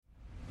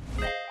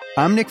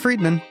I'm Nick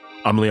Friedman.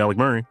 I'm Lee Alec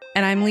Murray.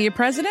 And I'm Leah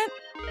President.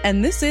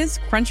 And this is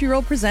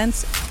Crunchyroll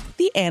Presents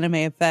The Anime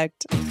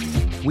Effect.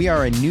 We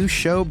are a new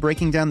show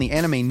breaking down the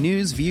anime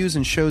news, views,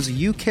 and shows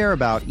you care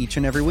about each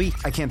and every week.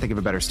 I can't think of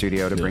a better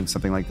studio to bring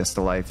something like this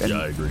to life. And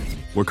yeah, I agree.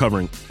 We're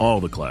covering all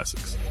the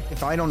classics.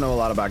 if I don't know a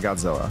lot about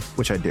Godzilla,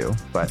 which I do,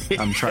 but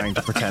I'm trying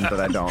to pretend that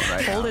I don't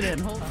right now. Hold it in,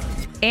 hold on.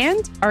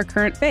 And our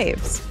current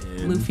faves.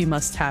 Luffy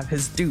must have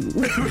his due.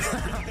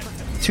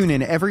 Tune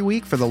in every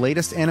week for the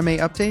latest anime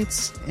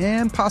updates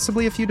and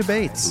possibly a few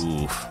debates.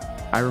 Oof.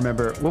 I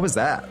remember, what was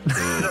that?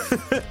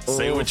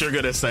 Say what you're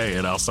going to say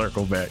and I'll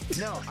circle back.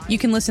 You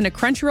can listen to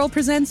Crunchyroll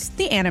Presents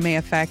The Anime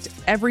Effect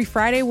every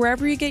Friday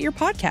wherever you get your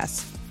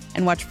podcasts.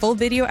 And watch full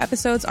video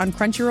episodes on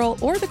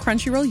Crunchyroll or the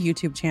Crunchyroll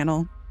YouTube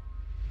channel.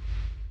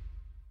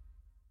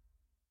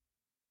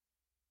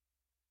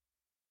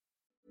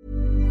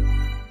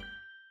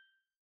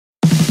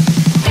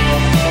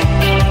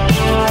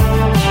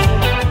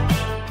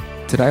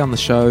 Today on the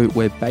show,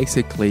 we're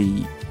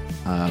basically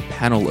a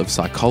panel of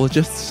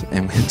psychologists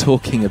and we're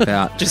talking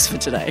about Just for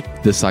today.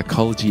 the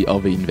psychology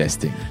of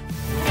investing.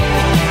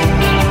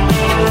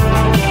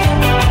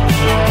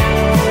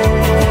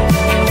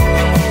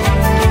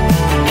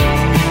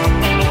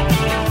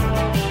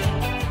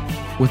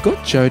 We've got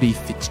Jodie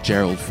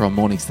Fitzgerald from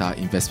Morningstar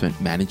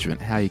Investment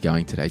Management. How are you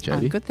going today,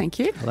 Jodie? Good, thank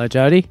you. Hello,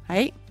 Jodie.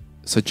 Hey.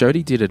 So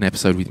Jodie did an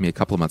episode with me a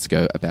couple of months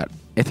ago about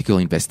ethical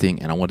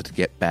investing, and I wanted to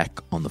get back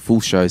on the full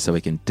show so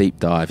we can deep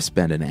dive,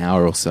 spend an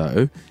hour or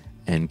so,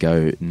 and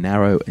go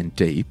narrow and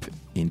deep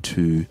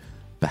into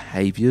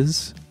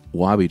behaviours,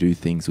 why we do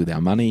things with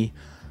our money,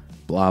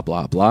 blah,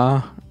 blah,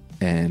 blah,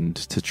 and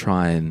to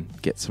try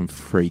and get some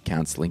free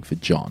counselling for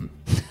John.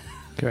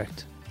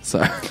 Correct.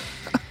 So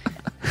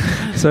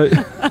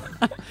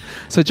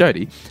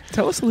Jodie,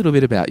 tell us a little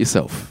bit about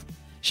yourself.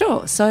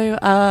 Sure. So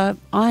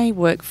I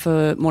work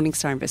for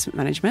Morningstar Investment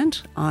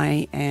Management.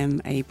 I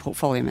am a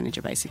portfolio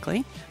manager,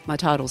 basically. My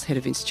title's Head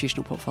of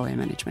Institutional Portfolio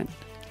Management.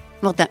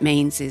 What that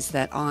means is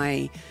that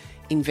I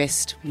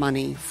invest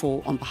money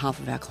on behalf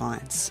of our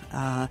clients.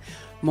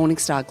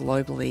 Morningstar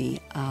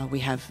globally, we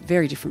have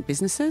very different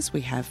businesses.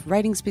 We have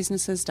ratings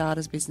businesses,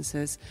 data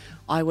businesses.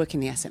 I work in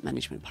the asset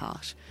management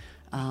part.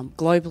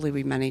 Globally,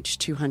 we manage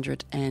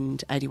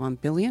 $281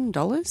 billion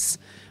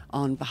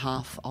on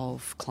behalf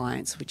of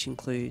clients, which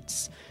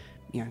includes,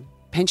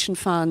 pension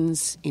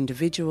funds,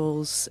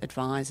 individuals,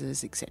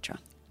 advisors, etc.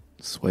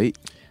 Sweet.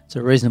 It's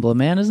a reasonable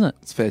amount, isn't it?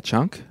 It's a fair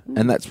chunk.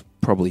 And that's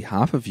probably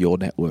half of your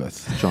net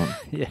worth, John.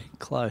 Yeah,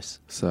 close.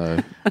 So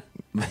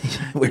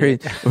we're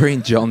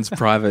in John's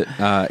private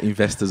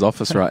investor's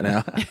office right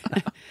now.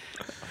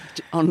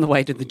 On the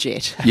way to the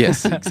jet.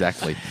 Yes,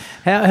 exactly.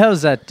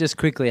 How's that, just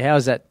quickly, how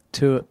is that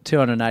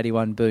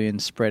 281 billion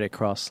spread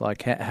across?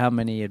 Like, how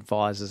many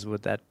advisors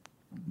would that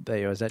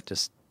be, or is that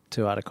just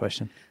too hard a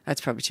question?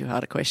 That's probably too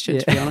hard a question,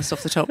 to be honest,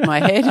 off the top of my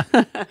head.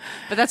 But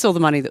that's all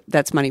the money,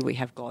 that's money we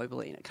have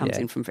globally, and it comes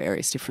in from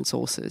various different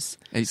sources.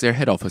 Is there a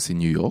head office in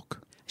New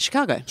York?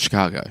 Chicago.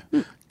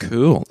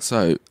 Cool.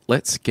 So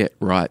let's get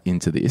right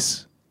into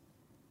this.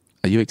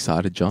 Are you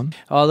excited, John?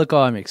 Oh, look,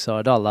 I'm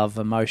excited. I love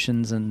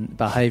emotions and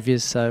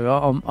behaviours,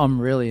 so I'm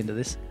really into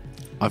this.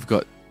 I've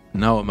got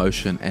no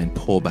emotion and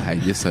poor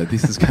behaviour, so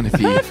this is going to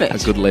be a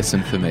good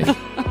lesson for me.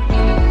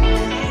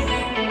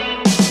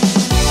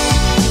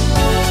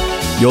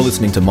 You're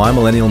listening to My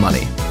Millennial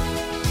Money.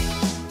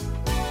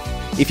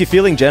 If you're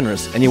feeling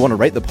generous and you want to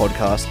rate the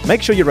podcast,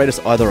 make sure you rate us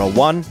either a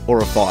 1 or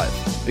a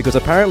 5, because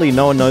apparently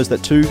no one knows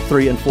that 2,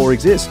 3 and 4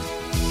 exist.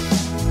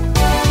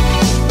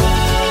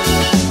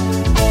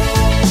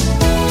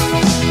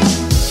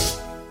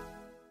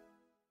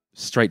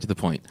 Straight to the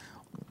point.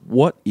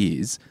 What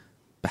is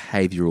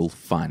behavioural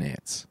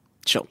finance?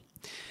 Sure.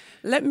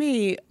 Let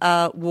me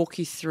walk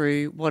you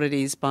through what it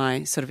is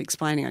by sort of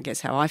explaining, I guess,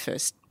 how I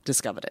first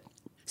discovered it.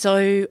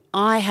 So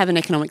I have an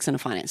economics and a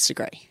finance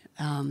degree.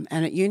 And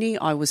at uni,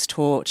 I was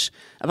taught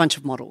a bunch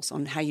of models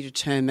on how you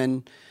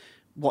determine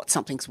what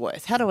something's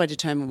worth. How do I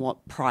determine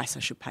what price I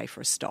should pay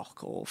for a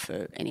stock or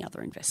for any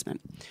other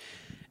investment?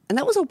 And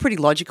that was all pretty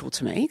logical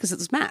to me because it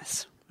was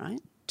maths, right?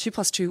 2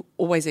 + 2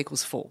 always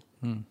equals 4,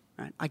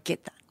 right? I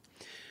get that.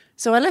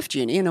 So I left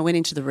uni and I went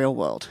into the real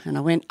world, and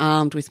I went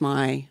armed with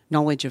my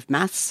knowledge of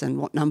maths and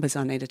what numbers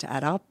I needed to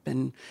add up,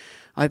 and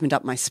I opened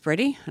up my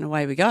spreadsheet and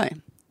away we go.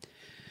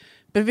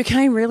 But it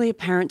became really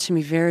apparent to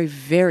me very,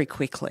 very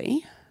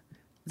quickly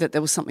that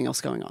there was something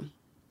else going on.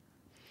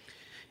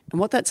 And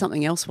what that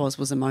something else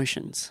was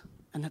emotions,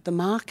 and that the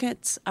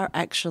markets are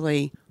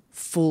actually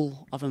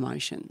full of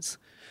emotions.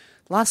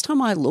 Last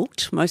time I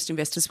looked, most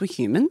investors were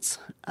humans,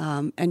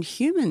 and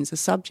humans are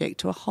subject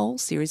to a whole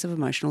series of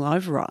emotional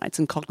overrides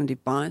and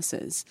cognitive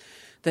biases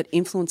that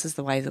influences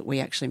the way that we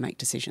actually make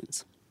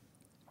decisions.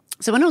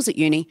 So when I was at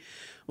uni,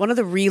 one of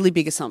the really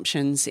big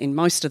assumptions in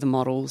most of the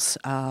models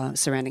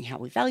surrounding how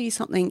we value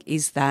something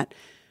is that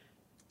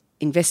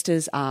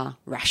investors are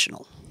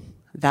rational,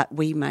 that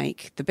we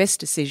make the best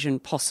decision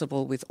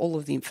possible with all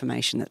of the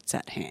information that's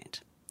at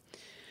hand.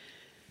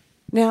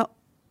 Now,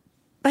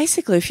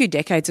 basically, a few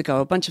decades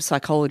ago, a bunch of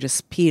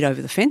psychologists peered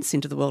over the fence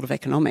into the world of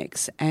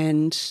economics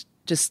and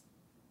just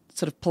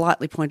sort of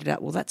politely pointed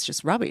out, well, that's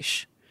just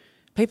rubbish.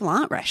 People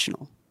aren't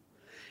rational.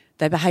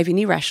 They behave in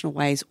irrational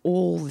ways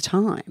all the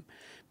time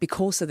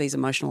because of these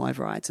emotional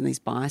overrides and these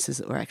biases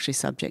that we're actually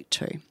subject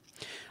to.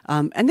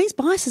 And these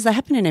biases, they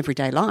happen in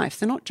everyday life.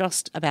 They're not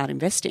just about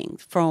investing.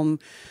 From,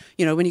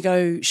 when you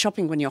go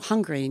shopping when you're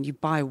hungry and you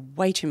buy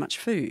way too much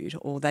food,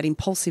 or that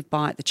impulsive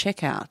buy at the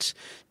checkout,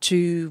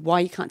 to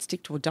why you can't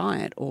stick to a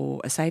diet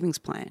or a savings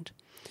plan.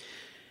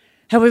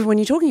 However, when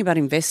you're talking about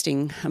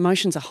investing,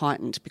 emotions are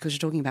heightened because you're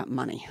talking about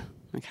money,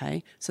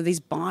 okay? So these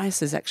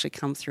biases actually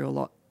come through a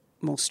lot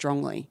more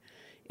strongly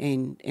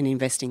in an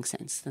investing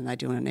sense than they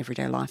do in an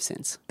everyday life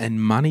sense.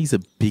 And money's a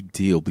big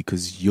deal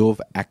because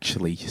you've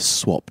actually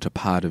swapped a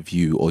part of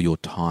you or your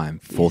time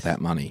for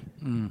that money.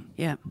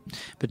 Yeah.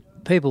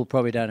 But people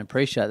probably don't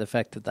appreciate the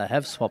fact that they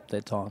have swapped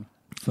their time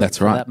for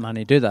that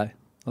money, do they?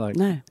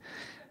 No.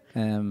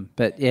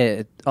 But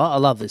yeah, I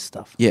love this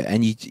stuff. Yeah,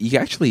 and you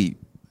actually,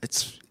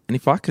 and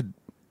if I could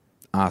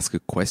ask a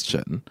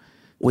question,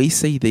 we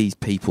see these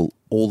people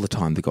all the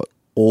time. They've got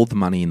all the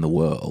money in the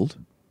world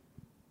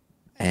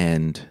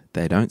and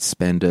they don't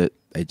spend it.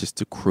 They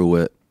just accrue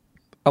it.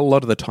 A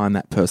lot of the time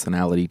that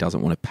personality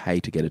doesn't want to pay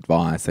to get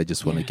advice. They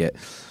just want to get...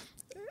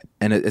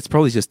 And it's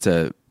probably just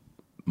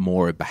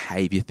more a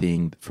behaviour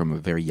thing from a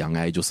very young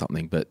age or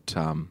something, but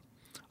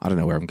I don't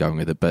know where I'm going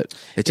with it, but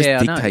it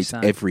just dictates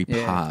every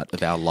part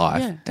of our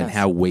life and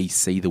how we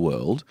see the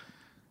world.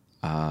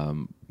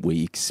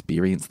 We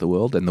experience the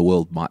world, and the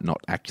world might not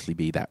actually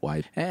be that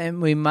way.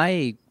 And we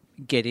may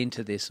get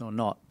into this or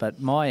not, but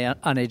my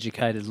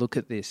uneducated look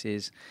at this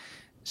is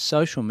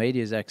social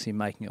media is actually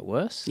making it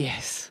worse.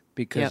 Yes.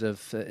 Because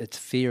of its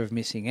fear of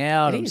missing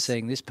out, of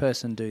seeing this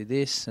person do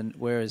this, and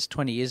whereas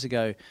 20 years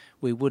ago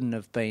we wouldn't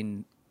have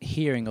been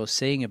hearing or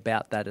seeing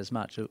about that as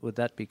much. Would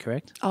that be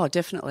correct? Oh,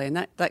 definitely.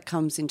 And that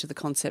comes into the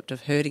concept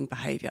of herding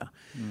behaviour,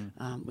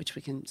 which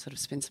we can sort of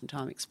spend some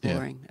time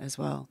exploring as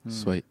well.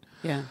 Sweet.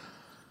 Yeah.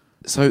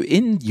 So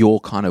in your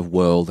kind of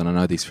world, and I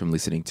know this from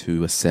listening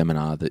to a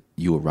seminar that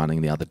you were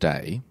running the other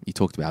day, you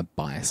talked about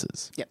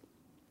biases. Yep.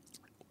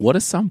 What are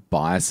some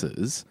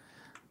biases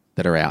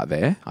that are out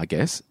there, I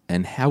guess,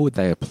 and how would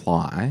they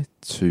apply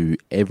to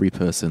every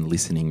person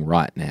listening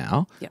right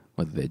now,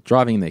 whether they're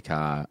driving in their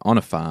car, on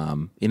a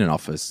farm, in an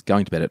office,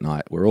 going to bed at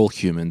night? We're all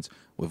humans.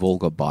 We've all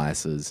got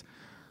biases.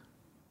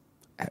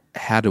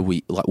 How do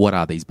we, what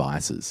are these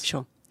biases?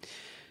 Sure.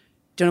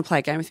 Do you want to play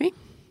a game with me?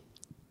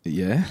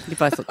 Yeah. You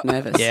both look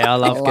nervous. Yeah, I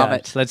love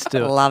it. Let's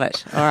do it. Love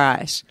it. All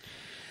right.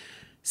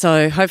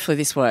 So hopefully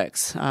this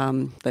works.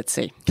 Let's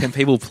see. Can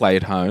people play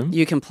at home?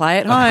 You can play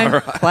at home.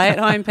 Right. Play at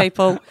home,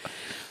 people.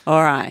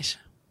 All right.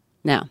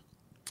 Now,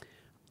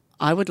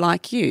 I would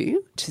like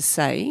you to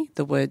say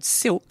the word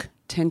silk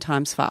 10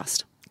 times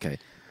fast. Okay.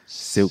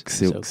 Silk,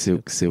 silk,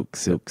 silk, silk,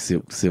 silk,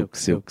 silk, silk,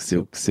 silk,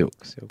 silk, silk.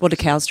 What do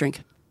cows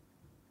drink?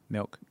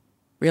 Milk.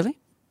 Really?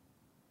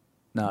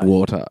 No.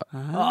 Water.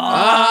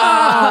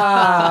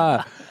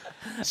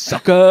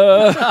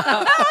 Sucker.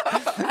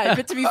 Hey,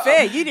 but to be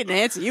fair, you didn't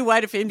answer. You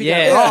waited for him to go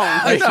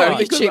Yeah. wrong before No,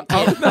 you chipped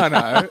in.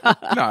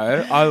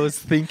 no. I was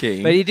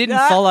thinking. But he didn't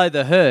follow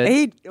the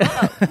herd.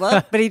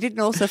 But he didn't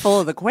also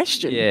follow the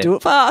question. Yeah. Do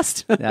it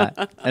fast. No.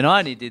 And I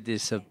only did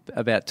this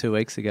about 2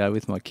 weeks ago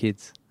with my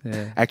kids.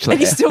 Yeah. Actually,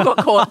 And he still got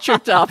caught,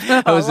 tripped up.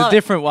 It was a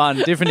different one,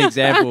 different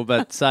example,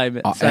 but same.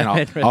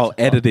 and I'll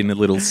edit in a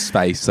little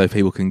space so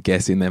people can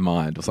guess in their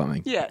mind or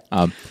something. Yeah.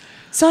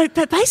 So,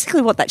 but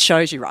basically what that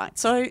shows you, right?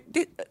 So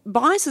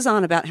biases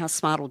aren't about how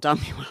smart or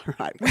dumb you are,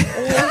 right?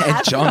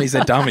 And Johnny's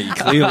a dummy,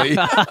 clearly.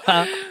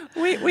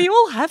 We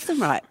all have them,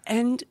 right?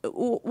 And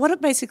what it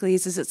basically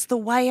is it's the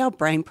way our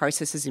brain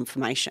processes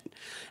information.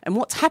 And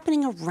what's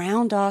happening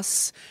around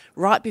us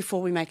right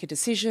before we make a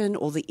decision,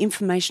 or the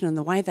information and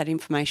the way that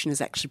information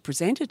is actually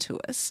presented to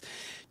us,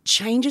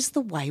 changes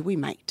the way we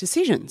make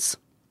decisions,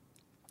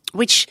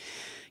 which,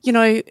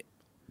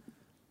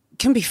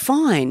 can be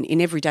fine in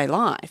everyday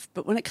life.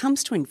 But when it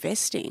comes to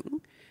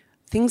investing,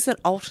 things that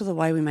alter the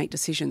way we make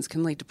decisions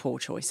can lead to poor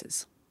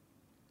choices.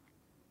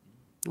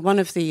 One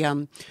of the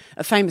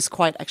a famous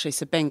quote, actually,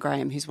 so Ben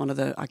Graham, who's one of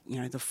the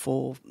the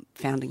 4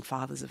 founding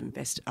fathers of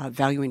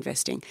value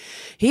investing,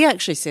 he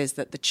actually says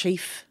that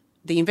the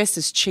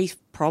investor's chief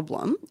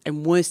problem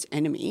and worst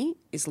enemy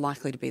is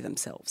likely to be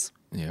themselves.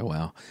 Yeah,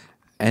 wow.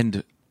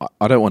 And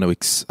I don't want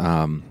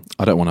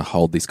to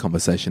hold this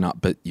conversation up,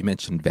 but you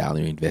mentioned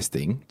value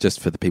investing. Just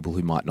for the people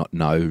who might not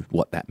know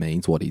what that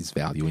means, what is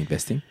value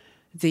investing?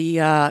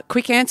 The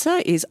quick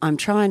answer is I'm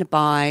trying to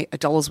buy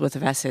 $1 worth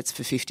of assets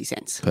for 50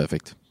 cents.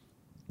 Perfect.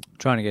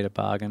 trying to get a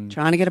bargain.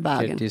 Get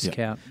a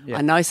discount. Yeah.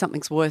 I know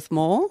something's worth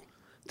more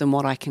than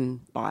what I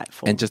can buy it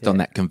for. And just on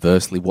that,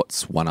 conversely,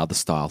 what's one other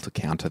style to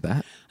counter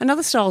that?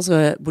 Another style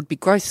would be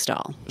growth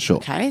style. Sure.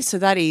 Okay, so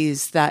that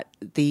is that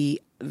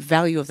the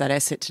value of that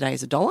asset today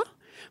is $1.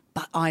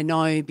 But I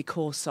know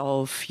because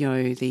of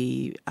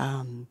the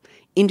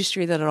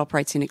industry that it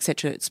operates in,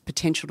 etc., its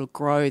potential to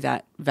grow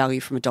that value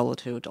from $1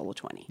 to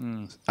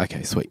 $1.20.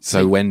 Okay, sweet.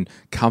 So when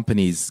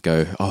companies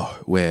go, oh,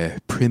 we're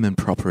prim and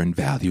proper and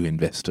value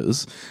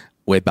investors,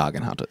 we're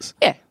bargain hunters.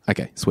 Yeah.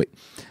 Okay, sweet.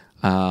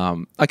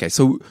 Okay,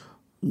 so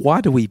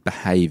why do we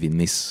behave in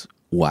this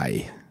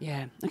way?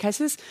 Yeah. Okay.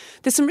 So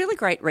there's some really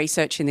great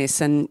research in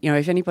this, and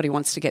if anybody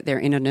wants to get their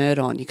inner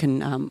nerd on, you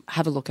can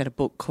have a look at a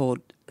book called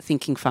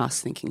Thinking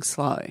Fast, Thinking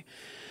Slow.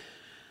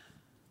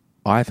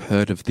 I've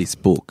heard of this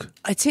book.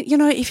 It's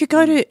if you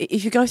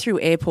go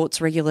through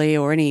airports regularly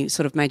or any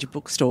sort of major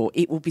bookstore,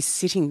 it will be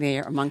sitting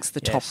there amongst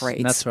the top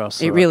reads. That's where I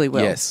saw it. Really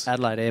will. Yes.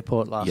 Adelaide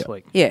Airport last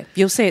week. Yeah,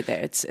 you'll see it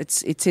there.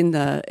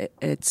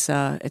 It's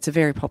a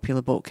very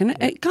popular book, and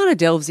it kind of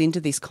delves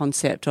into this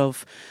concept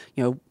of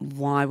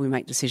why we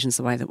make decisions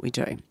the way that we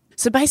do.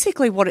 So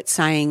basically, what it's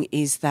saying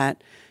is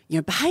that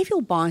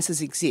behavioural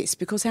biases exist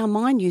because our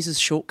mind uses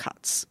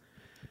shortcuts.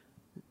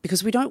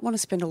 Because we don't want to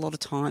spend a lot of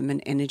time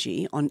and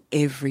energy on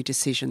every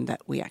decision that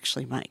we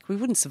actually make. We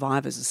wouldn't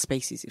survive as a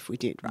species if we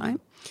did, right?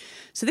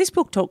 So this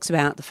book talks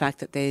about the fact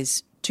that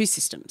there's two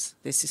systems.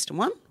 There's system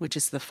one, which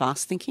is the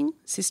fast thinking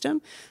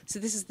system. So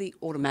this is the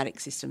automatic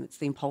system. It's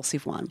the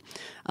impulsive one.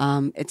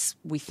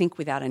 We think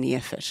without any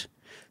effort.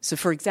 So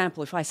for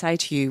example, if I say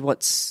to you,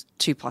 what's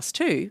 2 +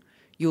 2,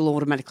 you'll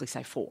automatically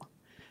say 4.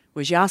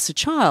 Whereas you ask a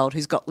child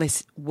who's got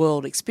less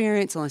world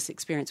experience and less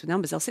experience with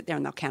numbers, they'll sit there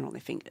and they'll count on their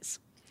fingers.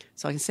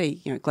 So I can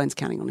see, Glenn's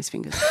counting on his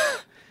fingers.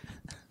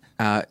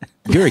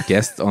 You're a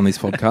guest on this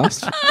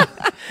podcast.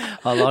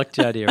 I like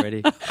Jodie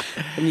already.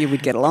 I knew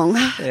we'd get along.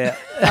 Yeah.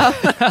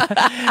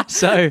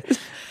 So,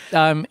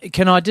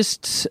 can I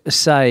just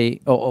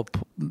say, or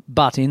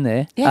butt in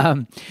there? Yeah.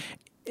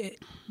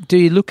 Do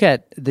you look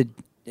at the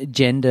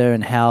gender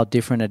and how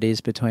different it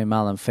is between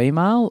male and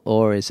female,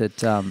 or is it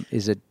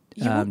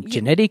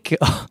genetic?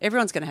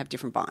 Everyone's going to have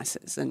different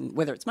biases, and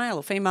whether it's male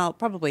or female,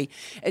 probably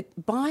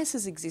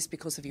biases exist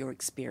because of your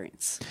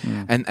experience.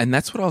 And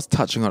that's what I was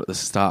touching on at the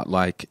start.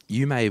 Like,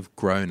 you may have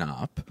grown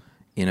up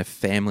in a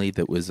family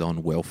that was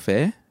on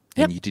welfare,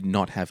 and you did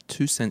not have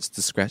 2 cents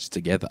to scratch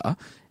together,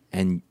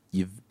 and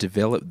you've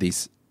developed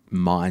this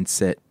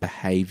mindset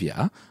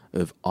behaviour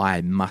of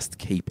I must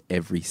keep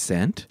every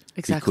cent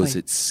because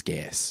it's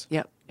scarce.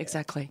 Yep,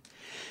 exactly.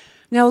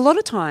 Now, a lot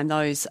of time,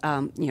 those,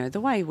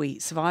 the way we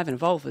survive and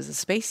evolve as a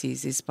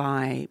species is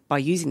by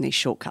using these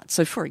shortcuts.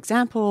 So, for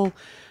example,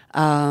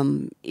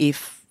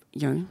 if,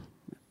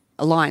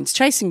 a lion's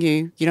chasing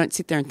you, you don't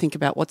sit there and think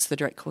about what's the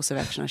direct course of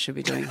action I should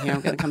be doing here.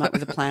 I'm going to come up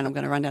with a plan. I'm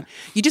going to run down.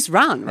 You just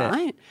run,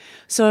 right?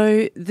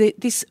 So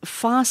this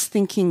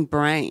fast-thinking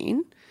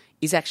brain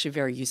is actually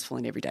very useful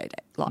in everyday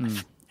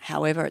life.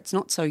 However, it's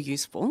not so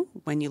useful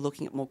when you're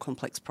looking at more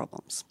complex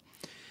problems.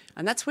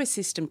 And that's where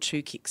system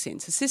 2 kicks in.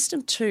 So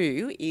system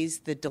 2 is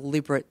the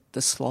deliberate,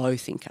 the slow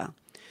thinker.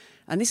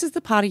 And this is the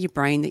part of your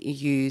brain that you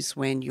use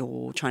when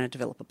you're trying to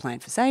develop a plan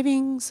for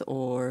savings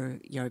or,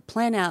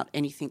 plan out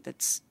anything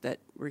that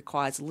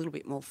requires a little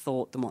bit more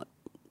thought than what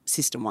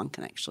system 1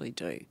 can actually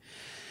do.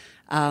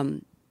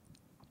 So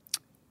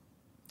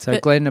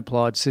Glenn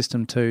applied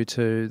system 2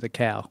 to the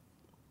cow.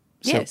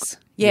 Yes,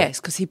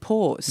 because he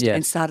paused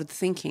and started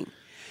thinking.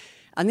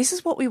 And this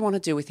is what we want to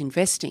do with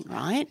investing,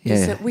 right? Yeah,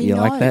 is that we you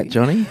know. like that,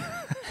 Johnny?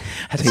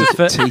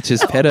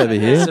 Teacher's pet over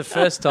here. It's the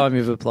first time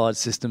you've applied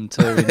system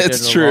 2 in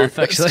It's general true. life,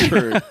 actually. It's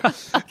true.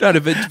 No,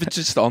 but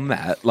just on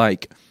that,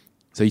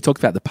 so you talked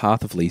about the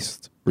path of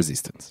least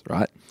resistance,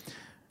 right?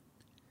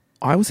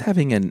 I was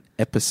having an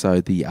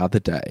episode the other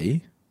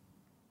day,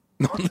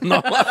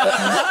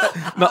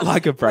 not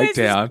like a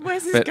breakdown,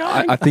 where's this but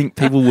going? I think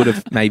people would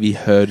have maybe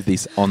heard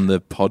this on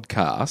the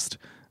podcast.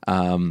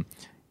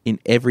 In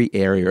every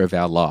area of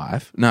our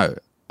life. No,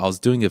 I was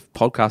doing a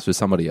podcast with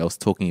somebody else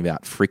talking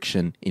about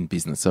friction in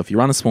business. So if you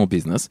run a small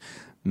business,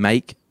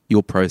 make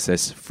your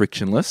process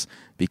frictionless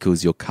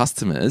because your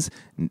customers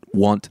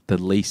want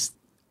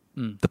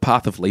the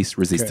path of least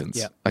resistance.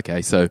 Yep.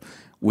 Okay, so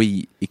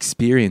we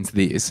experience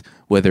this,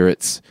 whether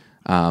it's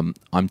I'm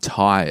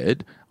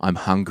tired, I'm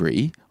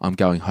hungry, I'm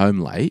going home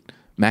late,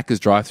 Macca's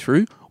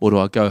drive-through, or do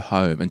I go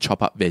home and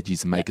chop up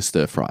veggies and make a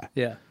stir fry?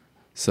 Yeah.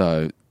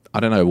 So I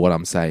don't know what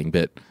I'm saying,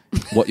 but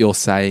what you're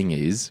saying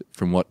is,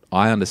 from what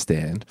I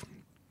understand,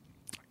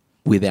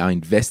 with our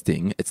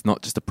investing, it's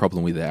not just a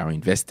problem with our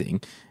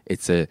investing,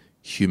 it's a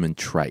human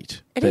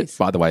trait. It is.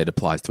 By the way, it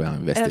applies to our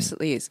investing. It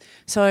absolutely is.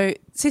 So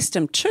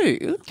system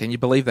 2... Can you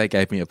believe they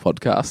gave me a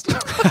podcast?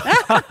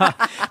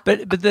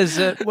 But there's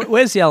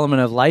where's the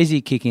element of lazy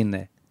kick in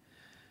there?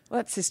 Well,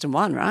 that's system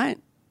 1, right?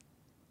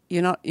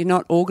 You're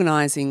not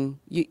organising.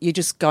 You're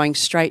just going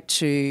straight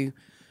to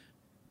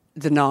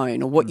the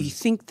known or what you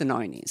think the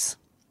known is.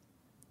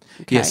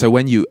 Okay. Yeah, so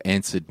when you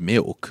answered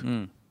milk,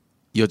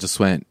 you just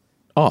went,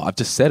 I've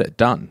just said it,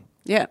 done.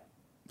 Yeah.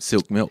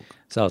 Silk milk.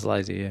 So I was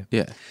lazy, yeah.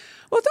 Yeah.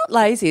 Well, it's not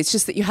lazy. It's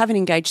just that you haven't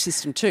engaged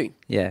system 2.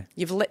 Yeah.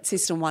 You've let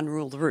system 1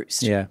 rule the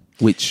roost. Yeah.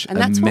 Which And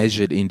a that's what-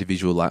 measured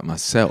individual like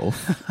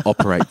myself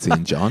operates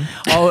in, John.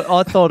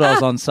 I thought I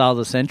was on Sale of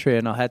the Century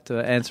and I had to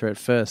answer it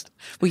first.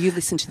 Well, you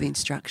listen to the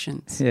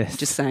instructions. Yes.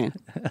 Just saying.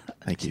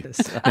 Thank you.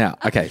 Now,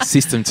 okay,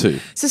 system 2.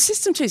 So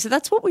system 2, so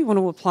that's what we want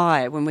to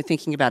apply when we're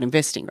thinking about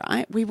investing,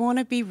 right? We want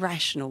to be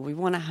rational. We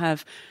want to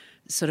have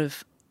sort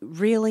of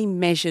really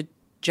measured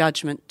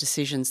judgment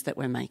decisions that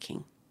we're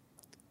making.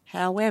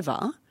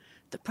 However,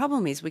 the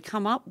problem is we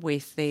come up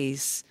with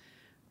these,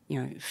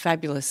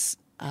 fabulous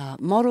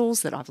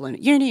models that I've learned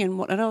at uni and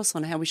what else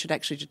on how we should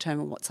actually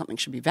determine what something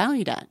should be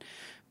valued at.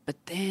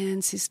 But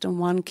then system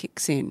 1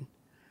 kicks in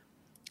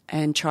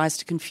and tries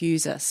to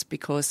confuse us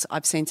because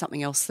I've seen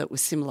something else that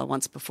was similar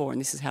once before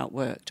and this is how it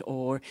worked,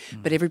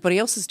 but everybody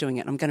else is doing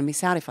it and I'm going to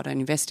miss out if I don't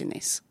invest in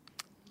this.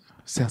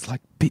 Sounds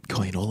like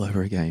Bitcoin all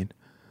over again.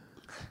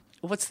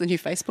 What's the new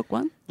Facebook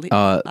one?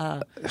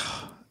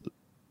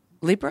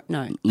 Libra?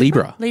 No.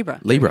 Libra,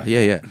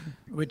 yeah.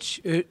 Which,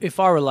 if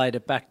I relate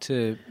it back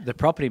to the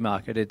property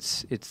market,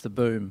 it's the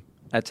boom.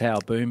 That's how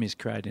a boom is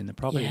created in the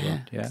property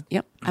world. Yeah.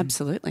 Yep,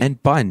 absolutely.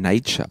 And by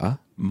nature,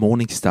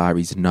 Morningstar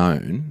is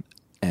known,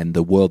 and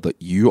the world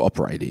that you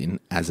operate in,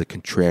 as a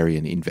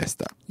contrarian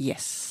investor.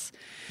 Yes.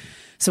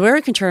 So we're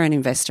a contrarian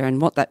investor,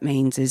 and what that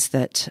means is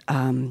that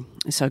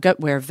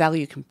we're a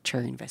value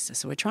contrarian investor.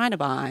 So we're trying to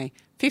buy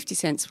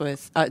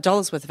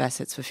dollars worth of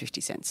assets for 50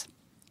 cents.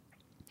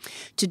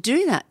 To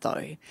do that,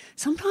 though,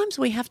 sometimes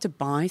we have to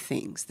buy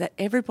things that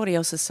everybody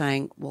else is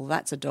saying, well,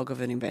 that's a dog of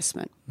an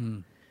investment.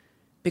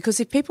 Because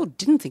if people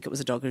didn't think it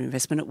was a dog of an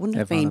investment, it wouldn't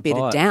have been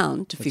bidded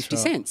down to 50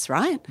 cents,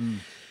 right?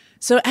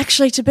 So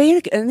actually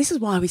and this is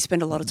why we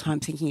spend a lot of time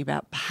thinking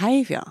about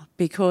behaviour,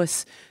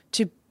 because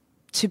to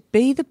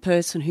be the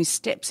person who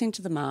steps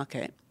into the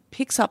market,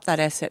 picks up that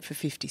asset for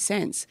 50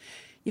 cents,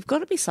 you've got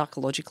to be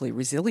psychologically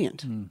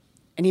resilient. And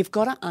you've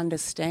got to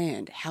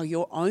understand how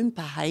your own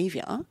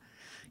behaviour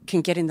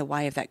can get in the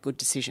way of that good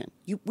decision.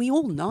 We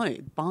all know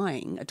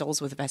buying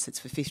 $1 worth of assets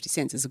for 50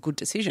 cents is a good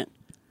decision,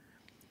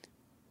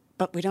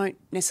 but we don't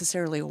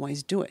necessarily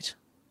always do it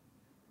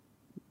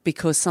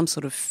because some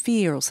sort of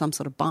fear or some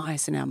sort of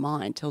bias in our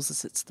mind tells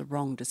us it's the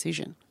wrong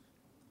decision.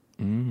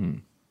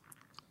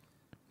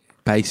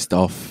 Based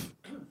off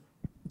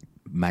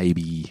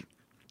maybe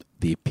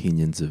the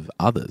opinions of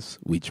others,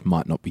 which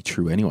might not be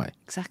true anyway.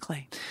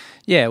 Exactly.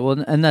 Yeah,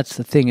 well, and that's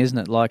the thing, isn't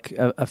it? Like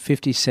a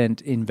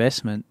 50-cent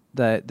investment,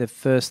 the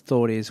first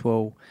thought is,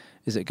 well,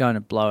 is it going to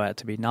blow out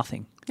to be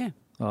nothing? Yeah.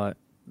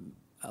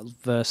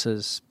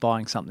 Versus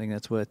buying something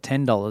that's worth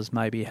 $10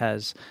 maybe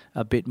has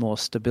a bit more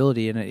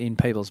stability in it in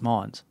people's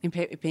minds.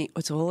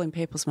 It's all in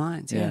people's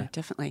minds, yeah,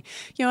 definitely.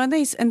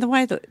 And the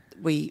way that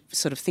we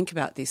sort of think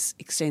about this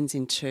extends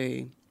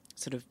into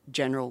sort of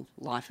general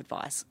life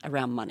advice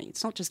around money.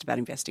 It's not just about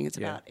investing, it's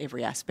about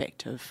every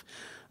aspect of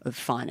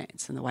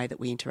finance and the way that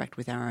we interact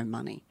with our own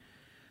money.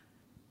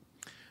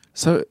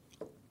 So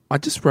I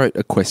just wrote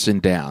a question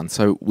down.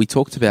 So we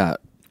talked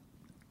about,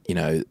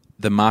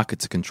 the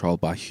markets are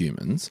controlled by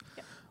humans.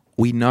 Yep.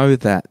 We know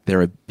that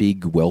there are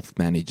big wealth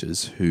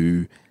managers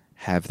who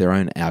have their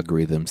own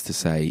algorithms to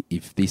say,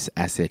 if this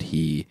asset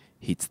here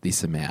hits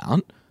this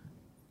amount,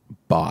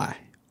 buy.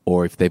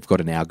 Or if they've got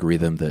an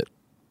algorithm that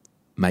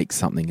makes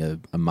something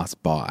a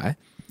must buy.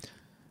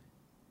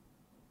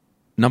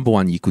 Number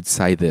one, you could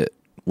say that,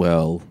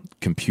 well,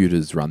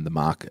 computers run the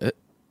market,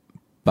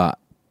 but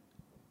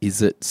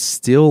is it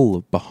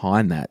still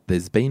behind that?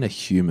 There's been a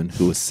human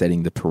who is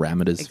setting the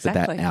parameters for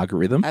that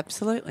algorithm.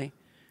 Absolutely.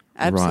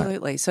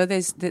 Right. So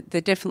there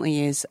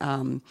definitely is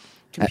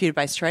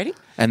computer-based trading.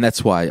 And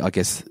that's why I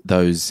guess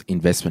those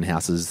investment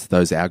houses,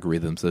 those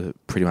algorithms are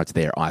pretty much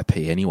their IP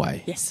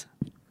anyway. Yes.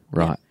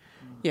 Right.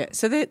 Yeah.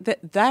 So they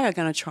are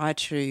going to try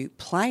to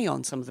play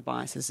on some of the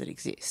biases that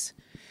exist.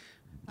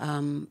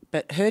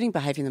 But herding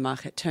behaviour in the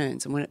market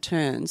turns, and when it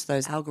turns,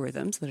 those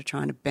algorithms that are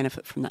trying to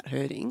benefit from that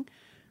herding,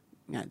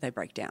 they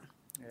break down.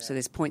 Yeah. So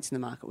there's points in the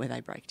market where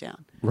they break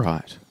down.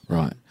 Right.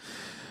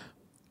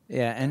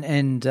 Yeah,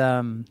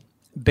 and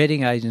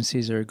betting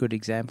agencies are a good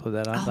example of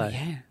that, aren't they?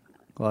 Yeah.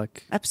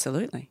 Like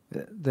absolutely.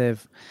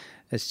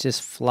 It's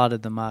just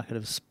flooded the market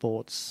of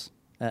sports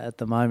at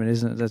the moment,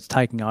 isn't it? That's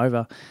taking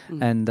over,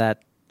 and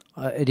that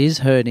it is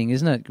hurting,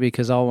 isn't it?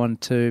 Because I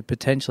want to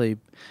potentially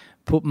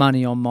put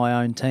money on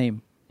my own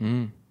team.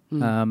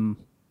 I'm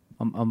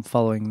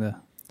following the.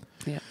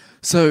 Yeah.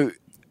 So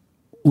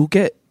we'll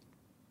get.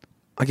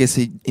 I guess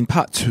in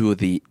part 2 of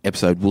the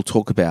episode, we'll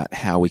talk about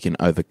how we can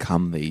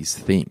overcome these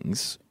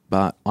things.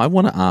 But I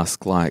want to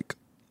ask,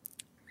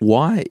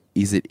 why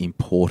is it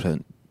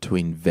important to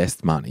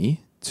invest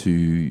money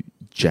to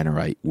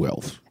generate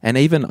wealth? And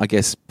even, I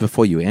guess,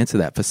 before you answer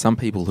that, for some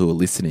people who are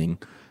listening,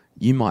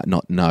 you might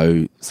not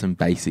know some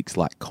basics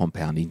like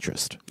compound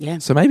interest. Yeah.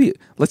 So maybe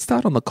let's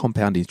start on the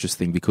compound interest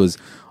thing, because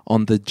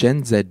on the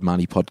Gen Z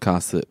Money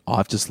podcast that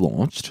I've just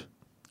launched,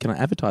 can I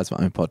advertise my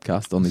own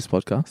podcast on this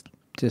podcast?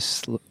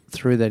 Just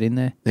threw that in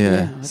there.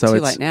 Yeah. So it's too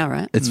late now,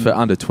 right? It's for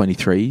under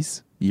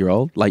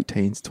 23-year-old, late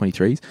teens,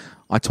 23s.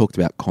 I talked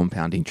about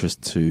compound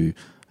interest to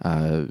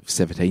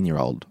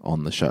 17-year-old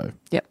on the show.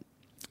 Yep.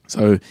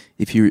 So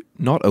if you're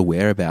not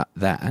aware about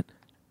that,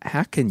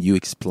 how can you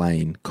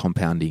explain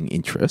compounding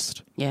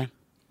interest? Yeah.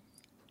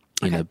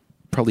 In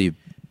probably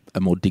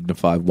a more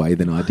dignified way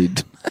than I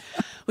did.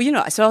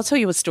 Well, so I'll tell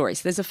you a story.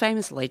 So there's a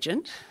famous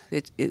legend.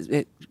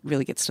 It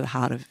really gets to the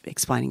heart of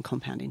explaining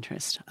compound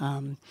interest,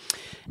 and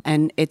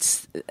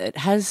there's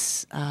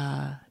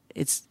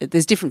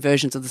different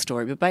versions of the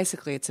story, but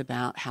basically it's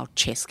about how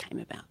chess came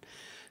about.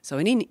 So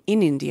in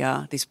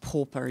India, this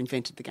pauper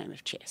invented the game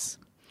of chess.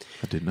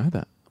 I didn't know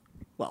that.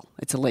 Well,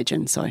 it's a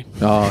legend, so.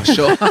 Oh,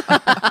 sure.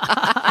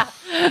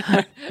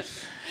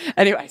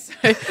 Anyway, so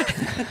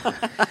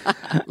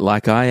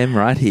Like I am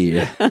right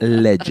here.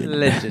 Legend.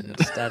 Legend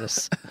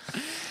status.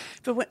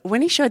 But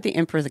when he showed the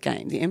emperor the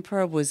game, the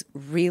emperor was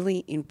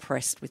really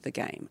impressed with the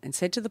game and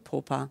said to the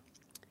pauper,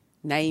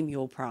 name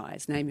your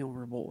prize, name your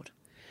reward.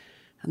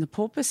 And the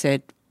pauper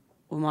said,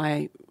 well,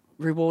 my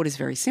reward is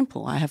very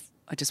simple. I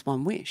just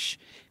one wish.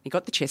 He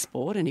got the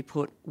chessboard and he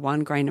put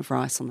 1 grain of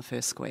rice on the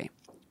first square,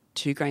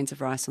 2 grains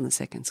of rice on the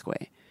second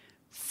square,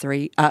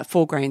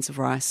 4 grains of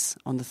rice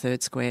on the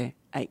third square,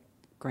 8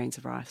 grains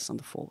of rice on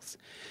the fourth.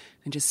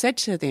 And just said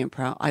to the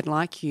emperor, I'd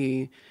like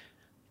you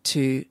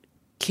to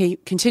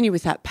continue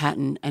with that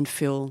pattern and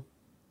fill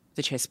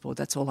the chessboard.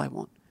 That's all I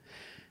want.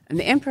 And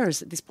the emperor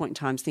is at this point in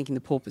time thinking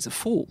the pauper's a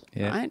fool,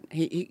 right?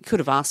 He could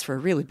have asked for a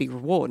really big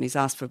reward, and he's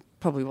asked for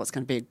probably what's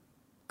going to be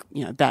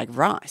a bag of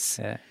rice.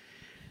 Yeah.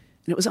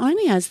 And it was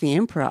only as the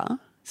emperor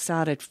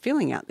started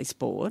filling out this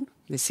board,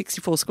 there's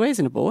 64 squares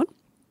in a board,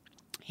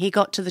 he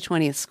got to the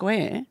 20th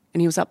square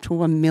and he was up to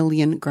 1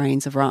 million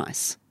grains of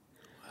rice.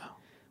 Wow.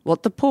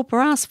 What the pauper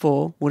asked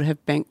for would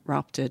have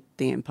bankrupted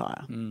the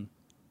empire. Mm.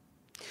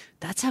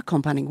 That's how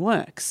compounding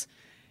works.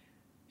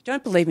 If you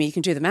don't believe me, you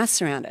can do the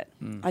maths around it.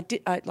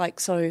 Mm.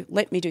 So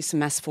let me do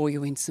some maths for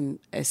you in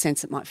a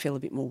sense that might feel a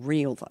bit more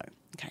real though.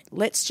 Okay,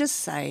 let's just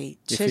say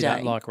today. If you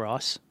don't like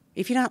rice.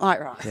 If you don't like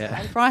rice,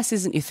 right? If rice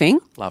isn't your thing.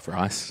 Love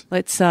rice.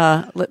 Let's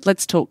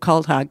talk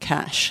cold hard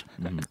cash.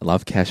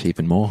 Love cash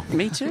even more.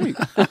 Me too.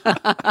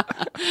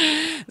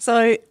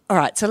 So, all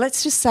right. So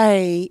let's just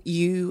say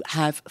you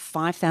have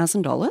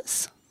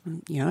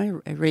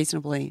 $5,000. A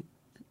reasonably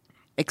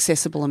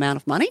accessible amount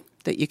of money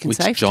that you can Which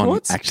save John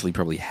towards. actually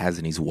probably has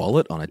in his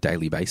wallet on a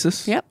daily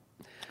basis. Yep.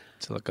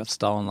 So it got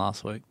stolen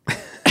last week.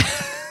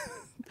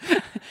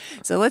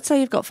 So let's say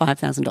you've got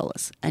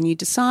 $5,000 and you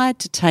decide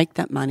to take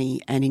that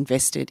money and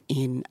invest it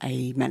in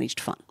a managed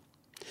fund.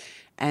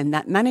 And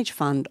that managed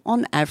fund,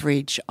 on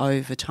average,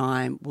 over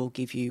time, will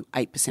give you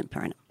 8%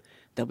 per annum.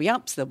 There'll be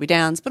ups, there'll be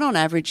downs, but on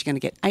average, you're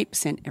going to get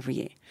 8% every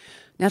year.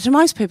 Now, to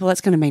most people,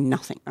 that's going to mean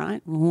nothing,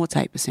 right? Well, what's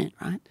 8%,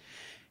 right?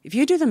 If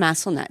you do the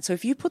maths on that, so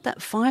if you put that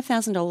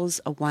 $5,000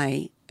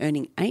 away,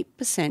 earning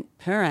 8%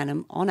 per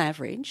annum on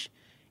average,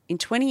 in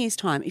 20 years'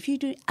 time, if you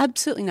do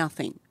absolutely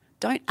nothing,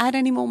 don't add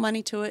any more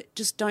money to it,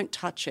 just don't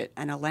touch it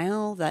and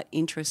allow that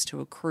interest to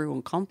accrue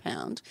and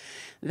compound,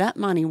 that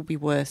money will be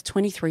worth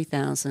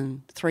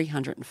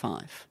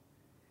 $23,305.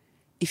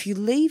 If you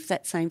leave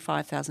that same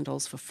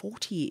 $5,000 for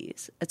 40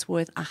 years, it's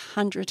worth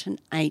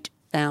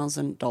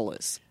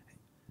 $108,000.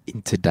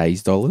 In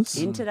today's dollars?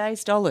 In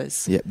today's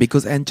dollars. Yeah,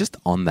 and just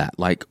on that,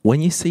 like when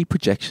you see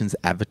projections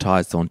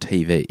advertised on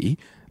TV,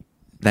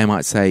 they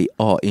might say,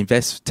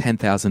 invest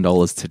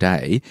 $10,000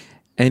 today,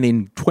 and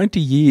in 20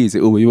 years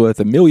it will be worth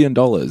 $1 million.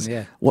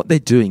 Yeah. What they're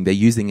doing, they're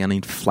using an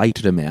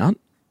inflated amount.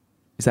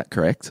 Is that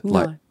correct?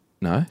 No.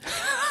 No?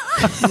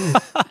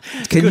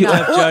 Can you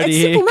have Well, Jody it's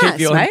here simple keep maths,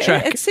 you on mate.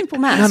 track? It's simple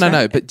maths. No.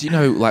 right? But do you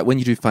know, like when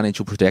you do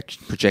financial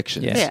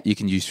projections, Yeah. you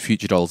can use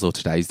future dollars or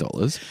today's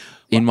dollars.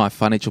 In my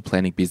financial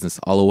planning business,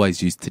 I'll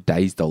always use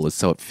today's dollars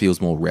so it feels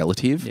more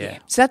relative. Yeah.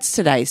 So that's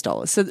today's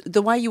dollars. So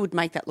the way you would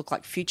make that look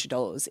like future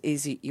dollars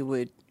is you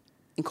would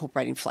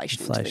incorporate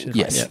inflation. Into the Inflation.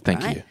 equation, Yes,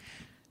 thank right? you.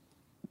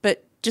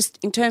 But just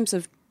in terms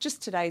of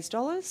just today's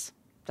dollars,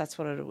 that's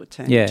what it would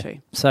turn Yeah.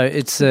 into. So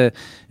it's the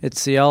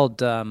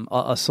old.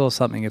 I saw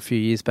something a few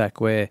years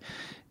back where,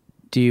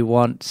 do you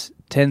want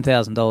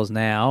 $10,000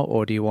 now,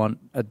 or do you want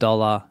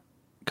 $1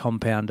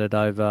 compounded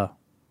over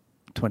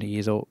 20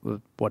 years or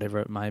whatever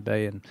it may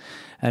be?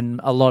 And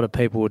a lot of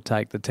people would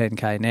take the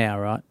 10K now,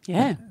 right?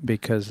 Yeah.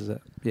 Because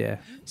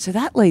So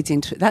that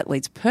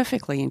leads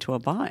perfectly into a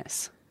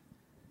bias,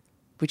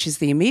 which is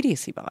the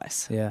immediacy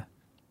bias. yeah.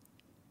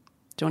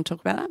 Do you want to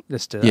talk about that?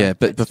 Let's do that. Yeah,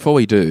 but before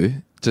we do,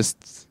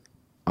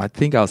 I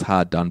think I was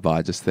hard done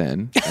by just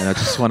then, and I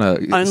just want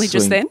to Only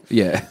just then?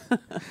 Yeah.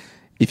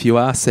 If you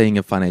are seeing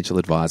a financial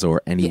advisor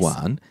or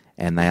anyone,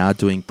 and they are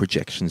doing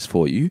projections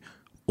for you,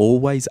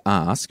 always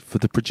ask for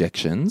the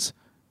projections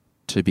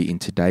to be in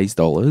today's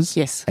dollars,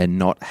 Yes. and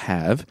not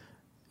have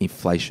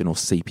inflation or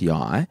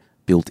CPI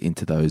built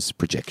into those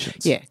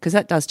projections. Yeah, because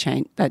that does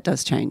change.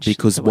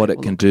 Because the way what it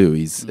will can look. do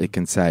is it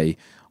can say,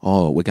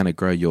 we're going to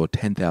grow your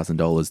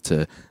 $10,000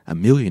 to $1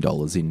 million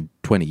in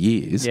 20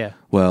 years. Yeah.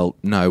 Well,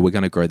 no, we're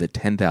going to grow the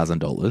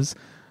 $10,000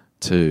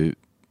 to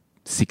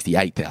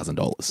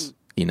 $68,000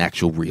 in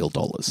actual real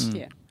dollars.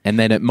 Yeah. And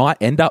then it might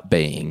end up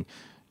being,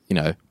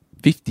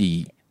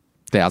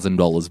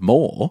 $50,000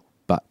 more,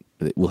 but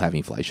it will have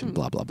inflation,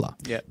 blah, blah, blah.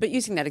 Yeah. But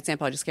using that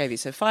example I just gave you,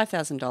 so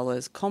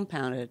 $5,000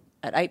 compounded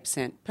at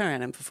 8% per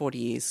annum for 40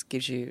 years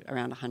gives you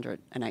around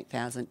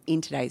 $108,000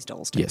 in today's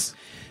dollars terms. Yes.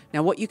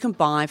 Now, what you can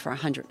buy for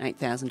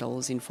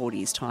 $108,000 in 40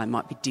 years' time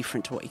might be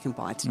different to what you can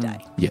buy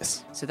today.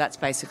 Yes. So that's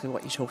basically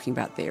what you're talking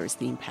about there is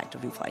the impact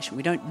of inflation.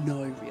 We don't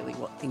know really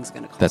what things are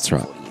going to cost That's in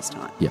right. 40 years'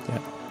 time. Yeah.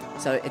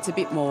 So it's a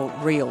bit more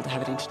real to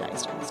have it in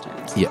today's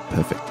terms. Yeah,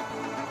 perfect.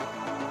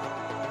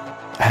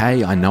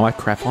 Hey, I know I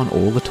crap on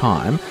all the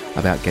time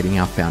about getting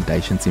our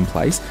foundations in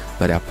place,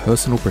 but our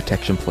personal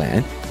protection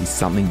plan is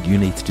something you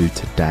need to do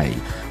today.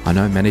 I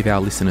know many of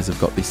our listeners have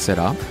got this set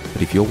up,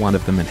 but if you're one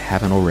of them and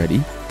haven't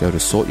already, go to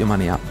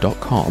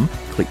sortyourmoneyout.com,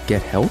 click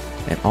Get Help,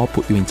 and I'll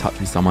put you in touch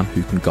with someone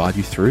who can guide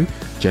you through.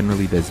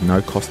 Generally, there's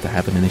no cost to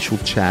have an initial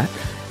chat.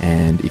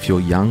 And if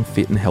you're young,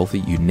 fit and healthy,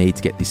 you need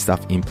to get this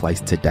stuff in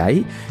place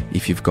today.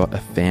 If you've got a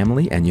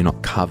family and you're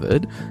not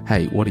covered,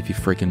 hey, what if you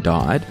freaking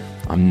died?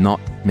 I'm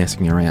not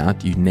messing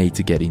around. You need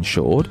to get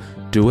insured.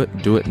 Do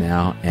it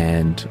now.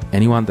 And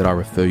anyone that I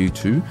refer you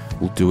to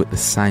will do it the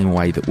same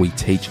way that we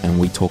teach and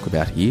we talk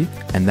about here.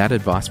 And that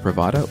advice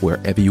provider,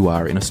 wherever you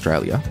are in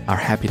Australia, are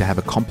happy to have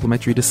a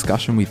complimentary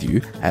discussion with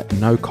you at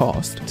no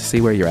cost to see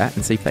where you're at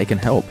and see if they can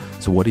help.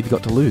 So what have you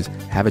got to lose?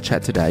 Have a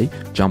chat today.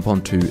 Jump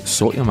on to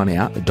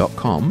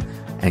sortyourmoneyout.com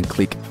and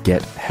click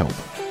Get Help.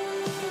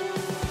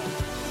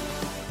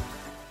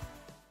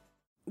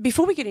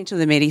 Before we get into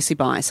the immediacy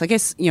bias, I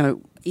guess,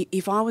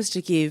 if I was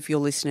to give your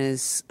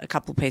listeners a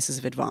couple of pieces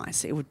of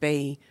advice, it would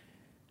be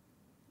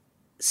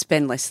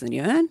spend less than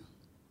you earn,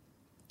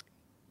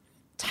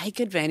 take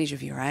advantage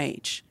of your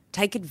age,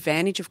 take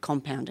advantage of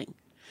compounding,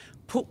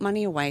 put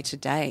money away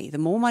today. The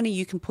more money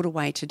you can put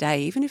away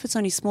today, even if it's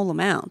only small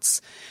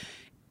amounts,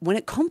 when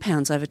it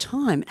compounds over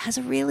time, it has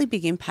a really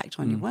big impact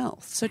on your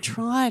wealth. So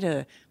try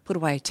to put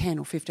away 10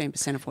 or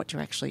 15% of what you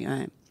actually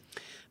earn.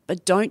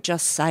 But don't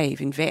just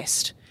save,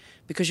 invest,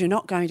 because you're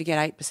not going to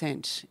get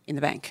 8% in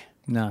the bank.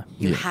 No.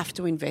 You have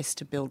to invest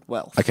to build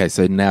wealth. Okay,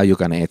 so now you're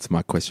going to answer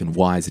my question.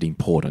 Why is it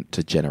important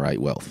to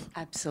generate wealth?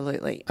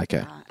 Absolutely.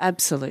 Okay.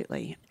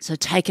 Absolutely. So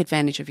take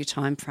advantage of your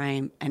time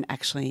frame and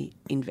actually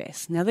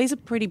invest. Now, these are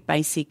pretty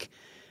basic,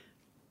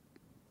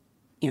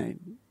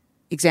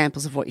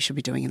 examples of what you should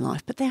be doing in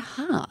life, but they're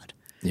hard.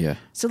 Yeah.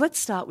 So let's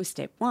start with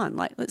step one.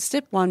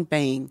 Step one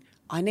being,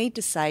 I need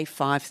to save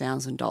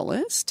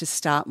 $5,000 to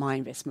start my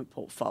investment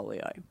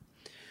portfolio.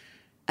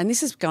 And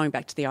this is going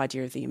back to the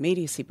idea of the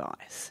immediacy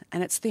bias.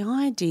 And it's the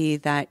idea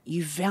that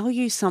you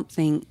value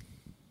something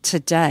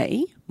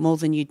today more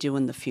than you do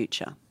in the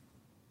future.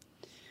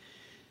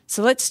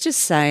 So let's just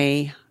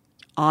say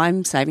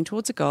I'm saving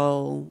towards a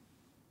goal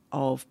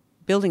of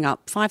building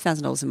up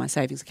 $5,000 in my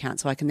savings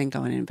account so I can then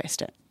go and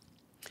invest it.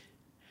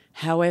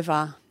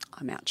 However,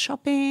 I'm out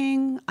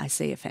shopping, I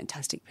see a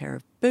fantastic pair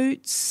of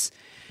boots,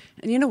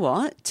 and you know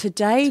what?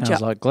 Today...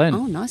 Sounds like Glenn.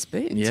 Oh, nice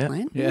boots,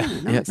 Glenn. Yeah.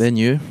 Nice. Yeah, then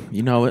you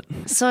know it.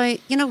 So,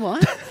 you know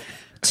what?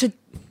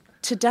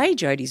 Today,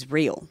 Jodie's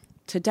real.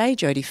 Today,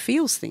 Jodie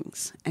feels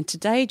things. And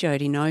today,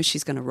 Jodie knows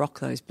she's going to rock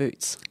those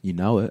boots. You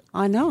know it.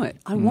 I know it.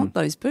 I want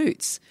those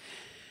boots.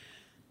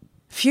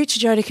 Future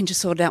Jodie can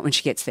just sort it out when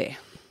she gets there.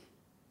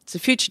 So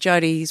future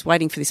Jodie's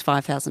waiting for this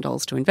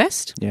 $5,000 to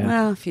invest. Yeah.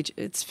 Well,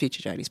 it's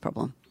future Jodie's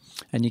problem.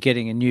 And you're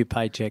getting a new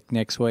paycheck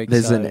next week.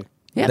 There's so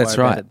Yeah. That's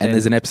worry right. about it And then.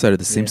 there's an episode of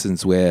The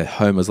Simpsons where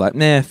Homer's like,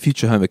 nah,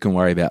 future Homer can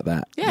worry about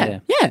that. Yeah.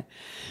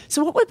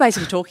 So what we're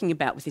basically talking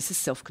about with this is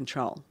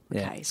self-control.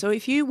 Yeah. Okay. So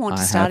if you want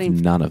to I start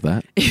have none of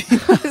that. If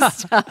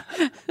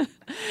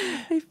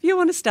you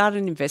want to start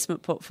an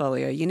investment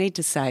portfolio, you need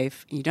to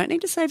save. You don't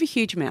need to save a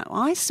huge amount.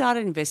 I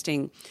started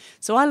investing.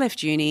 So I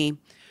left uni.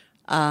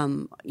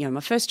 My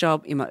first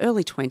job in my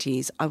early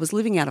 20s, I was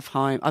living out of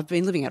home. I've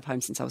been living out of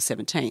home since I was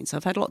 17, so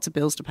I've had lots of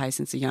bills to pay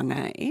since a young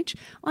age.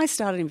 I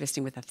started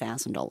investing with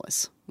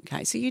 $1,000.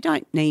 Okay, so you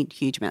don't need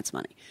huge amounts of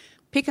money.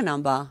 Pick a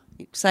number,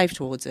 save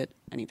towards it,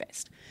 and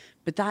invest.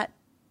 But that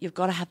you've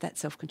got to have that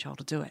self-control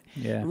to do it.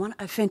 Yeah. And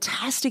a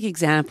fantastic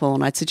example,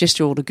 and I'd suggest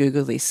you all to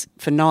Google this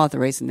for no other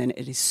reason than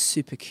it is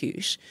super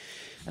cute.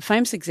 A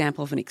famous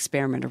example of an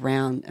experiment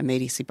around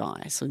immediacy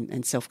bias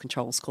and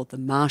self-control is called the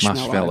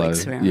marshmallow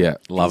experiment. Yeah,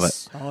 love it.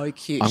 So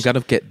cute. I'm going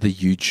to get the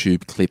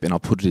YouTube clip and I'll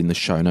put it in the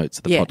show notes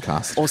of the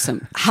podcast.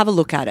 Awesome. Have a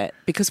look at it,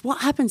 because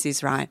what happens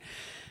is, right,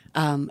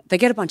 they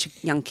get a bunch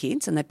of young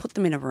kids and they put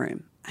them in a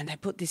room and they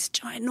put this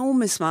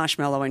ginormous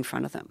marshmallow in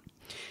front of them.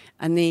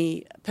 And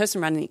the person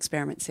running the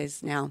experiment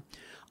says, now,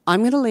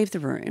 I'm going to leave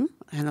the room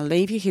and I'll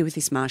leave you here with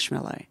this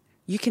marshmallow.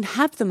 You can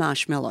have the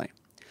marshmallow,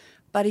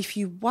 but if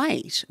you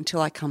wait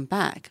until I come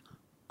back,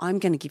 I'm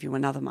going to give you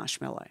another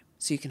marshmallow,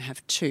 so you can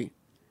have two.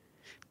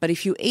 But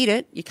if you eat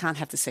it, you can't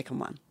have the second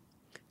one.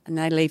 And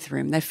they leave the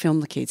room. They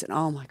film the kids, and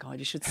oh my God,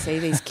 you should see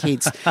these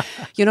kids.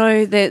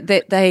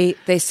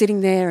 They're sitting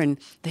there and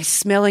they're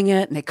smelling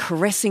it and they're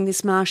caressing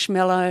this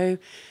marshmallow.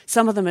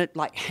 Some of them are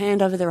like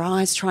hand over their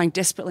eyes, trying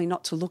desperately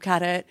not to look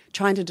at it,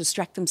 trying to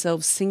distract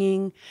themselves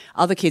singing.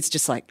 Other kids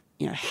just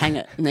hang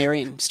it and they're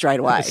in straight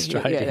away.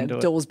 Into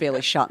it. Door's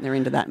barely shut and they're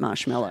into that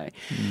marshmallow.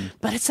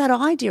 But it's that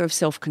idea of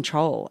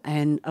self-control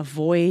and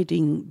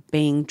avoiding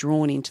being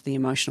drawn into the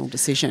emotional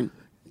decision.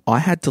 I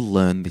had to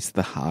learn this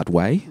the hard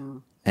way.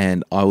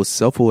 And I was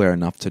self-aware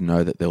enough to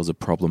know that there was a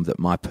problem that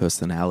my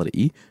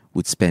personality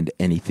would spend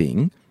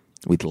anything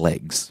with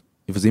legs.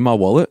 If it was in my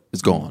wallet, it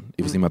was gone. If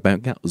it was in my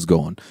bank account, it was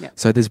gone. Yep.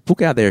 So there's a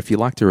book out there if you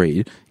like to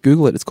read.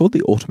 Google it. It's called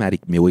The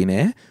Automatic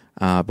Millionaire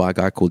by a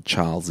guy called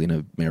Charles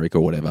in America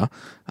or whatever.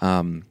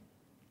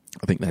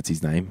 I think that's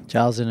his name.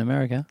 Charles in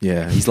America.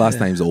 Yeah, his last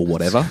name's all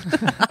whatever.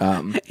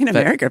 In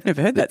America, I've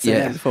never heard that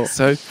saying before.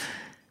 So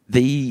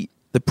the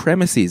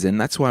premise is, and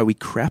that's why we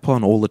crap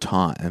on all the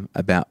time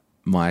about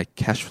my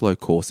cash flow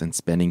course and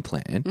spending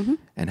plan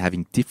and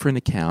having different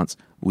accounts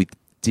with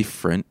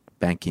different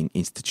banking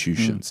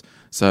institutions.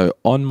 So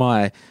on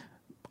my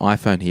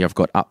iPhone here, I've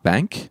got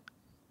UpBank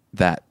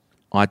that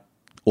I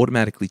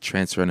automatically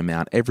transfer an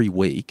amount every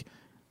week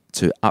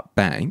to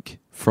UpBank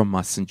from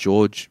my St.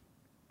 George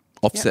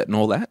offset and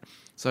all that.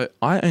 So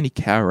I only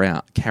carry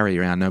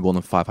around no more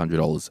than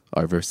 $500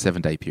 over a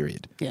 7-day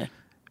period. Yeah.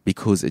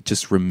 Because it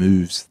just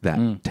removes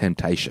that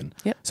temptation.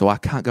 Yep. So I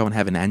can't go and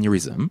have an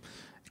aneurysm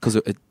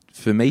because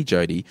for me,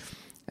 Jody,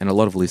 and a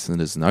lot of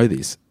listeners know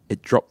this,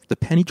 the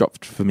penny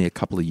dropped for me a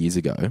couple of years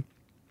ago.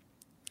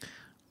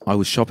 I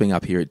was shopping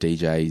up here at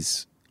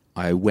DJ's.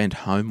 I went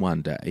home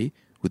one day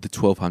with the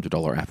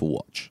 $1,200 Apple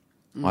Watch.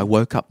 I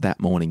woke up that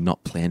morning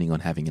not planning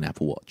on having an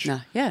Apple Watch. No,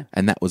 yeah.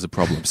 And that was a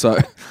problem. So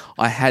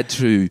I had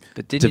to...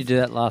 But didn't you do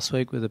that last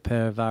week with a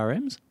pair of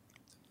RMs?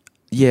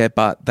 Yeah,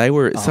 but they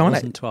were... It wasn't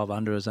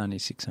 1,200, it was only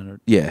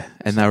 600. Yeah,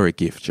 and they were a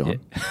gift, John.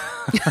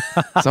 Yeah.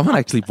 Someone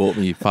actually bought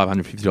me a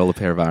 $550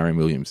 pair of RM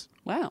Williams.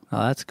 Wow.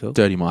 Oh, that's cool.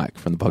 Dirty Mike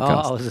from the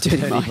podcast. Oh, it was a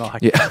Dirty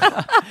Mike.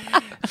 Yeah.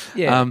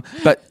 Yeah.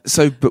 But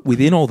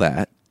within all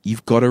that,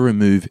 you've got to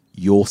remove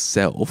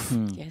yourself.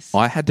 Yes.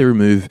 I had to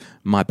remove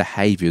my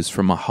behaviours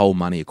from my whole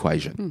money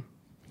equation.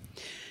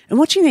 And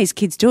watching these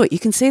kids do it, you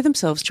can see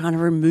themselves trying to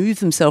remove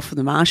themselves from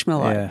the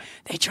marshmallow. Yeah.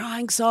 They're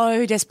trying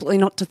so desperately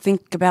not to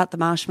think about the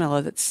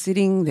marshmallow that's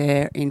sitting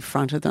there in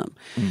front of them.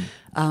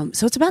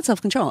 So it's about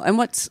self-control. And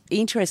what's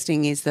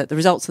interesting is that the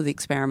results of the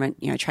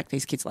experiment, track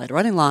these kids later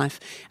on in life,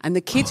 and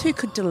the kids who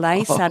could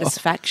delay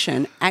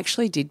satisfaction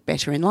actually did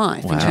better in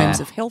life in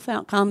terms of health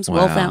outcomes,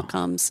 wealth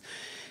outcomes,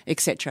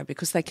 etc.,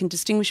 because they can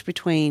distinguish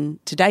between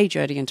today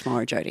Jody and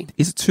tomorrow Jody.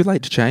 Is it too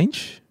late to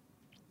change?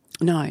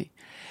 No.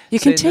 You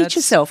can teach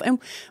yourself, and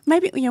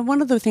maybe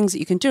one of the things that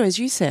you can do, as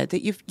you said,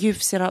 that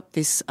you've set up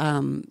this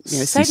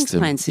savings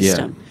plan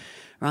system,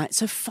 right?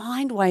 So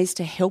find ways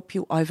to help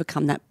you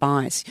overcome that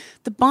bias.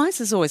 The bias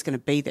is always going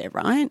to be there,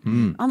 right?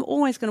 I'm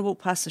always going to walk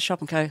past the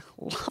shop and go,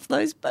 "Love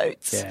those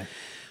boots,"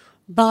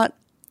 but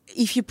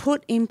if you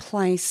put in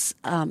place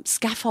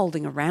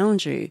scaffolding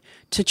around you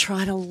to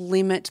try to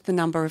limit the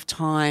number of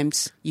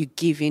times you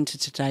give in to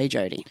today,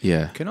 Jody.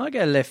 Yeah. Can I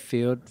go left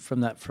field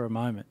from that for a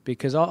moment?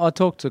 Because I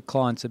talk to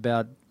clients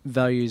about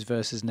values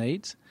versus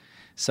needs.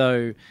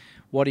 So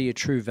what are your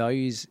true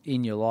values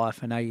in your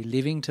life, and are you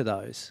living to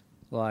those?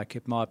 Like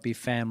it might be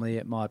family,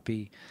 it might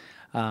be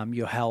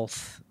your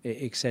health,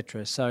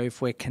 etc. So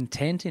if we're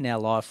content in our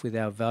life with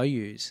our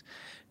values,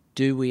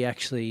 do we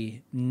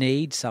actually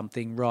need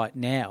something right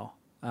now?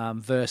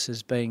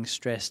 Versus being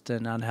stressed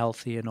and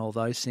unhealthy and all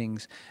those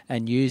things,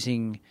 and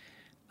using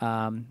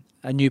a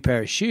new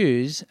pair of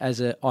shoes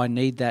as I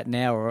need that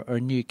now, or a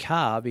new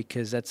car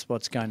because that's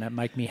what's going to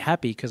make me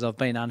happy because I've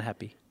been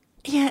unhappy.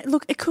 Yeah,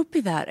 look, it could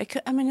be that.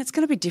 It's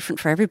going to be different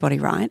for everybody,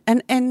 right?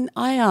 And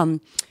I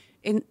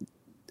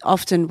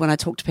often when I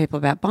talk to people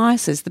about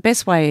biases, the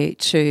best way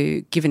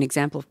to give an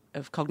example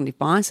of cognitive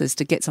biases is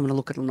to get someone to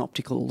look at an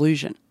optical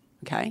illusion,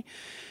 okay?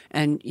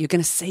 And you're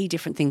going to see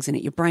different things in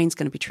it. Your brain's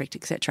going to be tricked,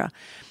 etc.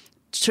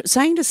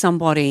 Saying to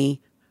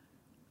somebody,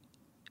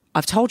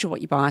 I've told you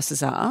what your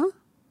biases are,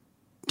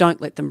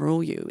 don't let them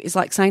rule you, is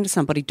like saying to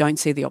somebody, don't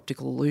see the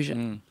optical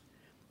illusion.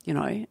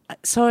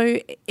 So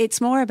it's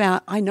more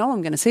about, I know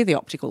I'm going to see the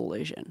optical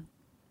illusion.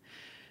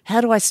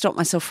 How do I stop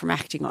myself from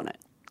acting on it?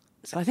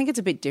 So I think it's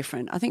a bit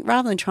different. I think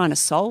rather than trying to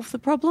solve the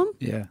problem,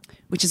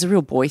 which is a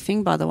real boy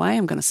thing, by the way,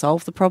 I'm going to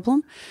solve the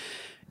problem.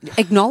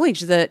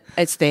 Acknowledge that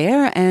it's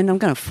there, and I'm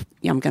going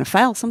to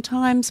fail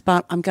sometimes,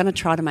 but I'm going to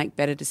try to make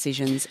better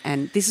decisions,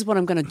 and this is what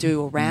I'm going to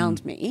do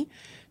around me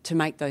to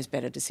make those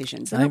better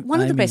decisions. And one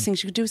of the best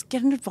things you could do is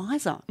get an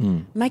advisor.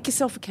 Make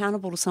yourself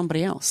accountable to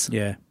somebody else.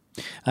 Yeah.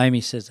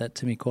 Amy says that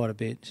to me quite a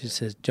bit. She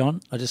says,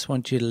 John, I just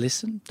want you to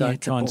listen.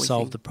 Don't try and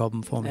solve the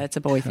problem for me. That's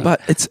a boy thing.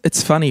 But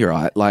it's funny,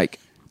 right? Like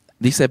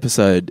this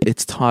episode,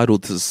 it's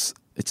titled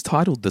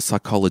The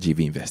Psychology of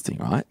Investing,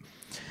 right?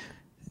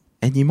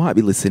 And you might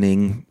be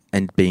listening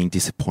and being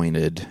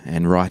disappointed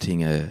and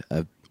writing a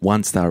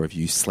 1-star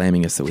review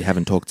slamming us that we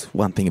haven't talked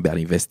one thing about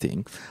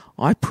investing.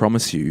 I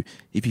promise you,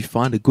 if you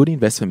find a good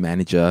investment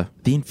manager,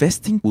 the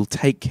investing will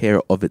take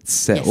care of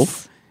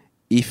itself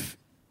if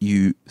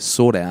you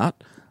sort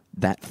out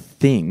that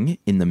thing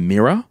in the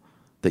mirror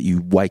that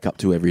you wake up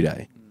to every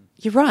day.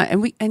 You're right.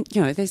 And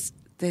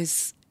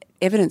there's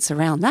evidence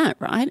around that,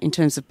 right, in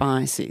terms of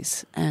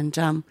biases. And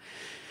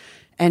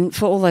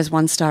for all those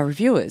 1-star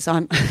reviewers,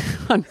 I'm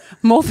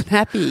more than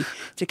happy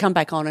to come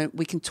back on and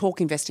we can talk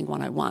investing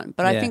 101.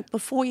 But I think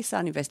before you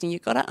start investing,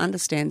 you've got to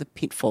understand the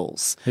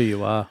pitfalls. Who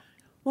you are.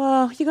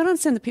 Well, you've got to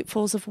understand the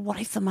pitfalls of what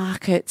if the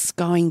market's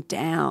going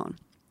down?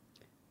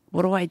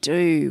 What do I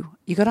do?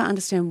 You've got to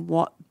understand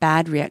what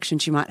bad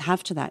reactions you might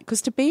have to that.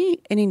 Because to be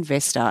an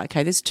investor,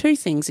 okay, there's two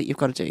things that you've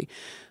got to do.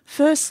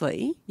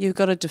 Firstly, you've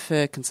got to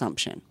defer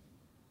consumption.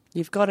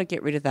 You've got to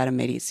get rid of that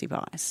immediacy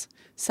bias.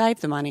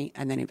 Save the money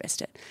and then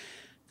invest it.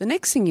 The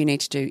next thing you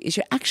need to do is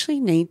you actually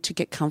need to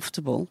get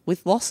comfortable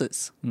with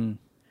losses.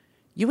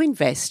 You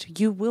invest,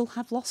 you will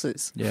have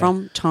losses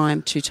from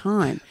time to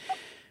time.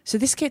 So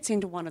this gets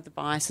into one of the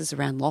biases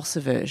around loss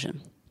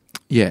aversion.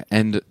 Yeah,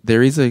 and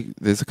there's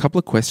a couple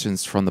of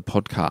questions from the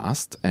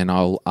podcast, and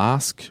I'll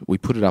ask. We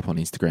put it up on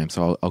Instagram,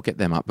 so I'll get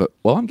them up. But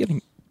while I'm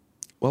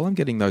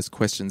getting those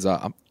questions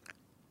up,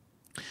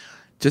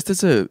 just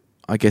as a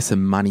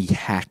money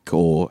hack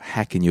or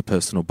hack in your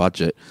personal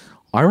budget,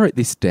 I wrote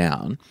this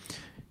down.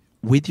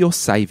 With your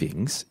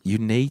savings, you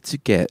need to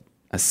get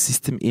a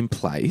system in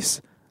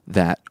place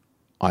that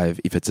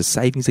if it's a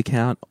savings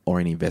account or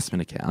an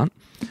investment account,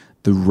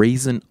 the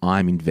reason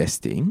I'm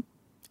investing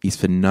is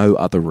for no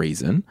other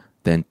reason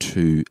than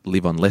to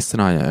live on less than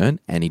I earn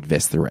and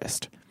invest the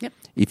rest. Yep.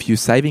 If you're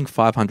saving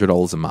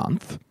 $500 a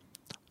month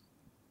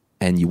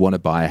and you want to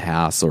buy a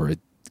house or a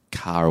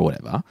car or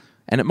whatever,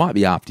 and it might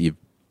be after you've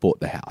bought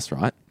the house,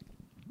 right?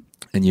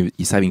 And you're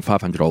saving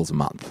 $500 a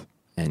month,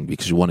 and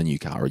because you want a new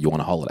car or you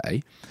want a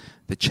holiday,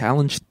 the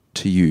challenge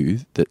to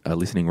you that are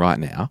listening right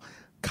now,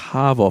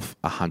 carve off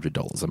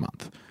 $100 a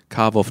month,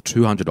 carve off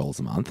 $200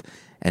 a month,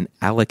 and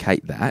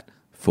allocate that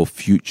for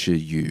future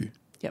you.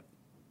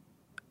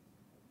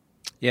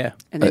 Yeah.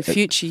 And then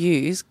future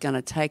you's going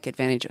to take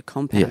advantage of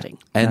compounding.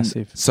 Yeah. And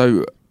Massive.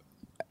 so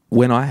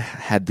when I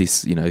had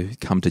this,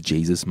 come to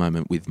Jesus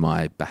moment with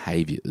my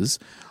behaviors,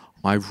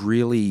 I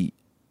really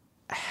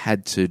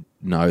had to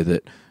know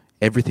that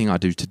everything I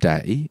do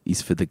today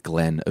is for the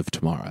Glenn of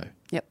tomorrow.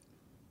 Yep.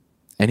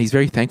 And he's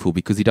very thankful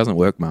because he doesn't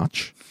work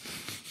much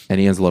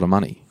and he earns a lot of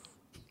money.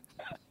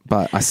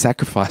 But I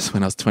sacrificed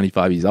when I was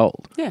 25 years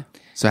old. Yeah.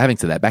 So having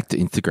said that, back to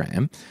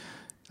Instagram,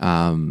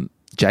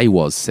 Jay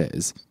Was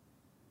says,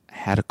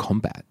 how to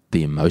combat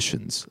the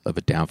emotions of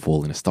a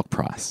downfall in a stock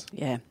price.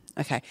 Yeah.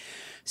 Okay.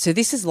 So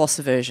this is loss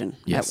aversion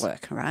Yes. at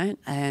work, right?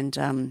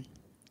 And,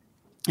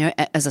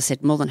 as I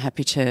said, more than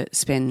happy to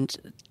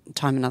spend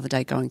time another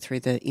day going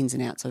through the ins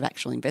and outs of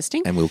actual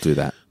investing. And we'll do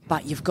that.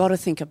 But you've got to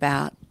think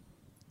about,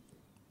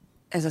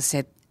 as I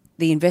said,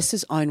 the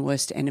investor's own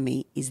worst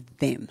enemy is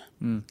them.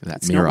 That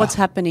It's mirror. not what's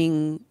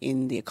happening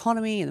in the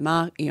economy, in the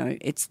market,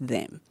 it's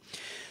them.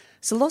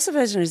 So loss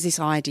aversion is this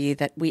idea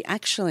that we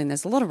actually, and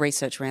there's a lot of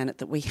research around it,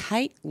 that we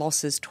hate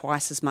losses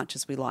twice as much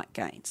as we like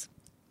gains.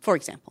 For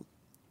example,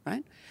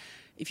 right?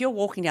 If you're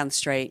walking down the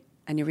street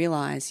and you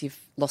realise you've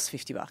lost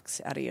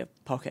 $50 out of your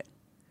pocket,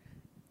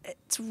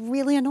 it's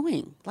really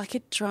annoying. Like,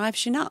 it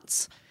drives you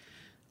nuts.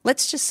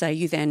 Let's just say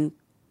you then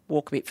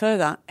walk a bit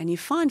further and you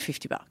find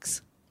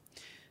 $50.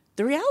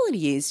 The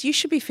reality is you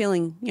should be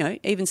feeling,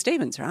 even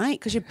Stevens, right?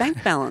 Because your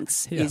bank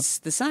balance is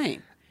the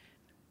same.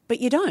 But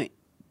you don't.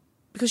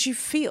 Because you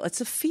feel, it's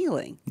a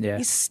feeling. Yeah.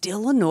 You're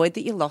still annoyed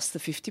that you lost the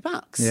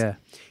 $50. Yeah.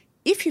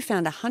 If you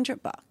found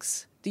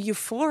 $100, the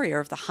euphoria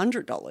of the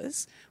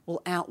 $100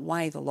 will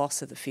outweigh the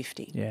loss of the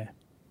 50. Yeah.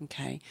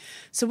 Okay.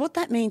 So what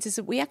that means is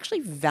that we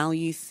actually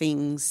value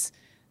things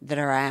that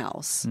are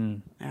ours,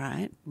 all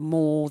right,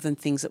 more than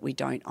things that we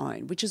don't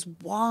own, which is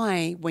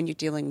why when you're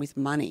dealing with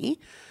money,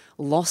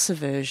 loss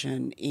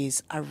aversion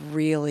is a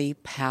really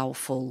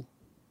powerful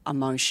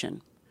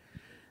emotion.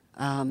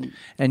 And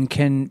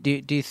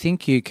do you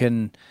think you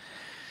can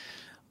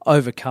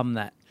overcome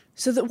that?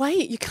 So the way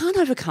you can't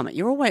overcome it,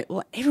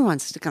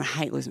 everyone's going to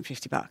hate losing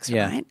 $50,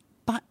 Yeah. right?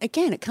 But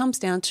again, it comes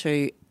down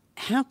to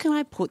how can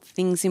I put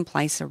things in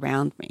place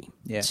around me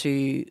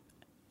to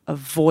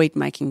avoid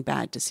making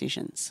bad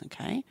decisions,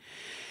 okay?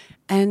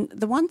 And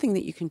the one thing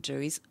that you can do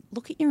is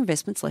look at your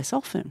investments less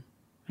often,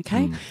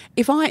 okay?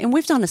 And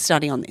we've done a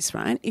study on this,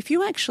 right? If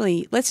you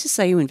actually, let's just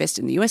say you invest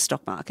in the US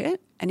stock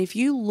market, and if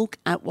you look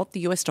at what the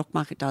US stock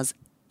market does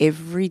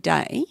every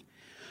day,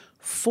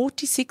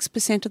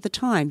 46% of the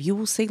time you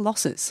will see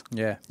losses.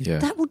 Yeah. Yeah.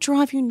 That will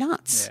drive you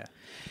nuts. Yeah.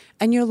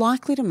 And you're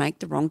likely to make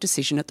the wrong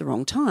decision at the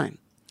wrong time.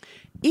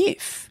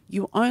 If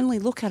you only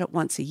look at it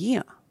once a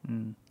year,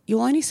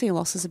 you'll only see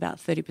losses about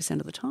 30%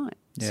 of the time.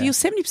 Yeah. So you're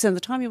 70% of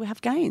the time you'll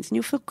have gains and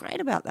you'll feel great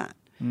about that.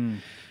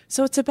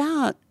 So it's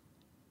about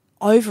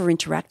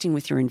over-interacting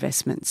with your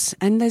investments.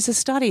 And there's a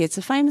study, it's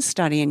a famous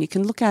study, and you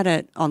can look at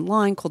it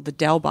online called the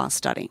Delbar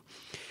study.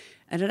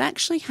 And it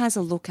actually has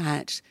a look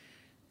at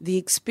the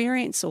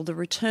experience or the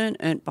return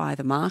earned by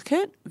the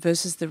market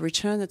versus the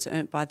return that's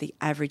earned by the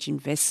average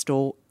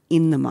investor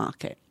in the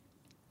market.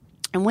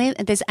 And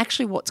there's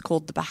actually what's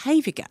called the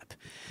behaviour gap.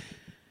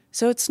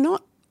 So it's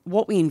not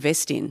what we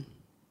invest in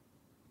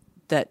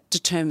that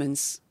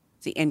determines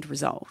the end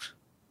result.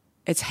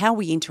 It's how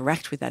we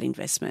interact with that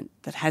investment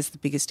that has the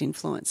biggest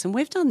influence. And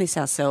we've done this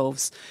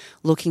ourselves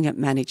looking at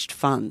managed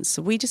funds.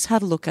 So we just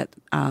had a look at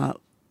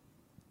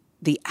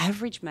the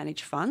average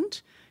managed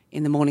fund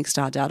in the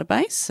Morningstar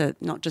database, so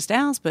not just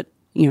ours, but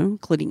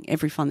including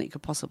every fund that you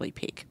could possibly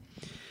pick.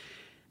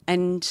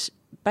 And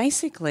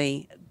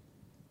basically,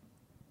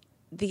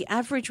 the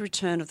average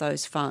return of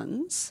those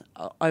funds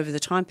over the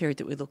time period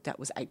that we looked at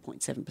was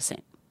 8.7%.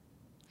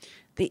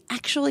 The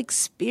actual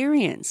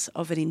experience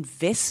of an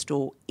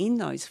investor in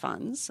those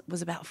funds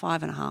was about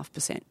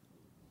 5.5%.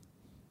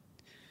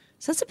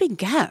 So that's a big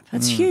gap.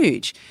 That's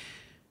huge.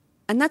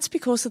 And that's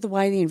because of the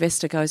way the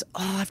investor goes,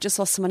 oh, I've just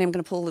lost some money, I'm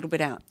going to pull a little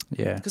bit out.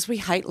 Yeah. Because we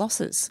hate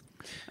losses.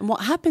 And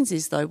what happens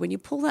is, though, when you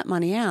pull that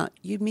money out,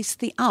 you miss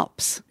the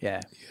ups.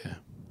 Yeah.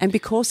 And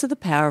because of the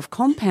power of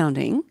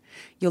compounding,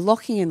 you're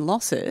locking in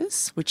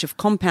losses, which have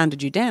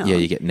compounded you down. Yeah,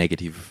 you get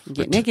negative. You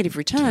get negative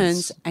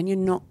returns, and you're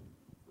not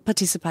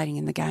participating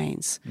in the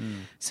gains.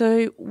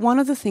 So one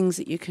of the things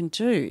that you can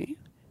do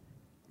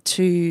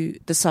to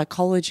the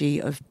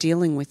psychology of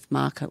dealing with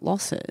market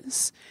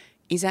losses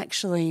is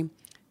actually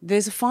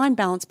there's a fine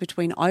balance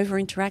between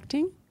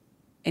over-interacting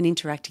and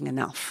interacting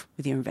enough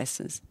with your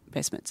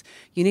investments.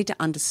 You need to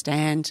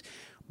understand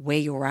where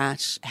you're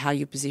at, how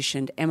you're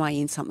positioned. Am I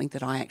in something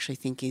that I actually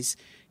think is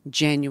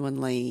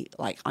genuinely,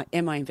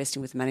 am I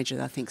investing with a manager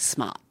that I think is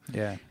smart?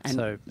 Yeah.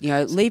 And,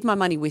 leave my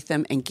money with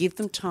them and give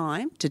them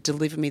time to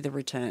deliver me the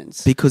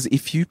returns. Because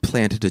if you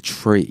planted a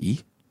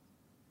tree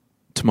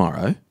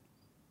tomorrow,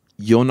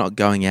 you're not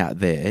going out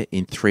there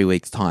in 3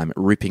 weeks' time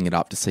ripping it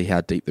up to see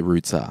how deep the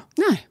roots are.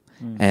 No.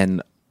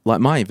 And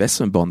like my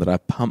investment bond that I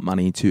pump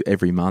money into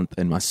every month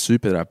and my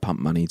super that I pump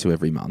money into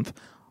every month,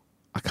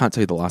 I can't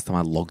tell you the last time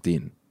I logged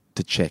in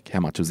to check how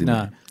much was in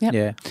there. Yep.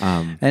 Yeah.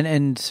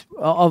 And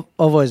I've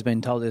always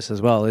been told this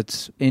as well.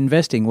 It's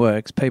investing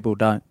works, people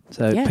don't.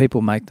 So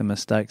people make the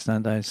mistakes,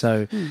 don't they?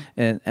 So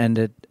and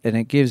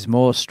it gives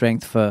more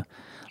strength for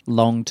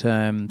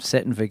long-term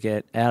set and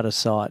forget, out of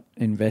sight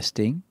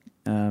investing,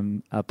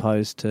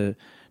 opposed to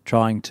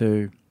trying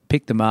to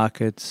pick the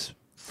markets,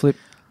 flip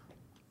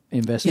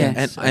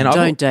investments. And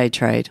don't day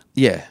trade.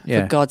 Yeah.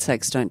 For God's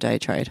sakes, don't day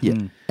trade.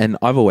 Yeah. And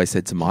I've always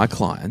said to my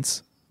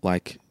clients,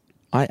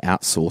 I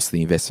outsource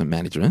the investment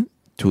management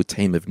to a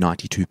team of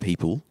 92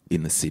 people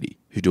in the city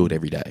who do it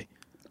every day.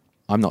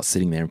 I'm not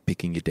sitting there and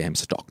picking your damn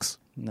stocks.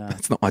 No.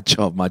 That's not my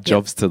job. My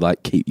job's to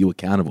keep you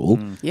accountable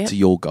to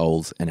your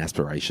goals and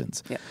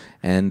aspirations. Yep.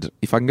 And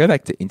if I can go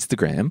back to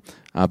Instagram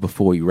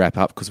before we wrap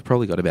up, because we've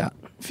probably got about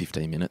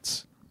 15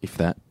 minutes, if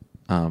that,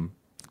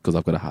 because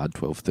I've got a hard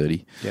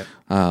 12:30. Yep.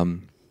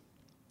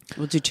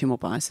 We'll do 2 more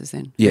biases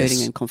then. Yes.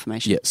 Herding and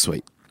confirmation. Yeah,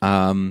 sweet.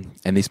 And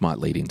this might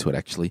lead into it,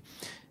 actually.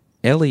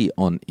 Ellie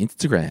on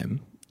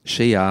Instagram,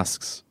 she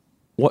asks,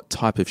 what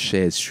type of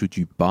shares should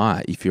you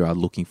buy if you are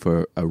looking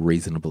for a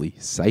reasonably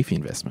safe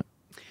investment?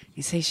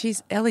 You see,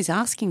 Ellie's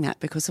asking that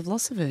because of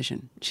loss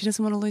aversion. She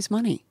doesn't want to lose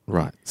money.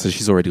 Right. So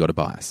she's already got a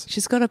bias.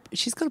 She's got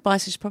a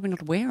bias she's probably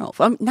not aware of.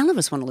 None of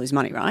us want to lose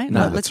money, right?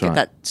 No, Let's that's get right.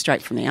 that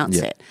straight from the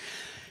outset.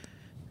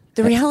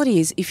 The reality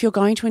is, if you're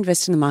going to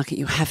invest in the market,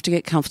 you have to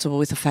get comfortable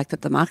with the fact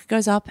that the market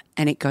goes up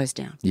and it goes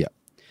down. Yeah.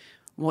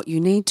 What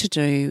you need to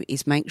do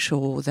is make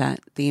sure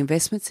that the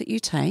investments that you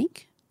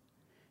take,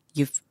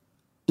 you've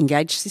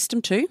engaged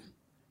System 2,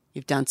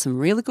 you've done some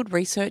really good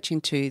research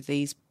into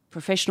these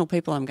professional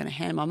people I'm going to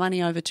hand my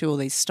money over to, all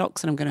these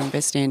stocks that I'm going to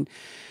invest in,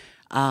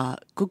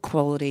 good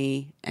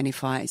quality, and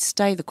if I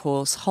stay the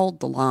course, hold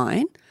the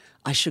line,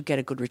 I should get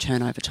a good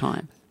return over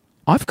time.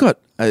 I've got,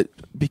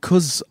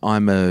 because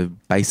I'm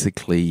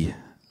basically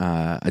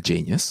a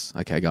genius,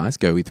 okay, guys,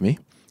 go with me,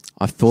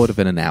 I've thought of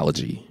an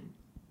analogy.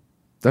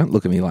 Don't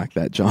look at me like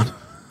that, John.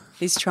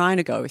 He's trying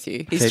to go with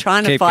you. He's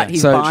trying to fight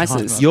his so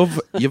biases.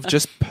 You've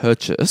just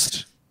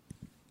purchased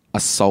a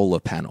solar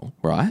panel,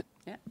 right?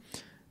 Yeah.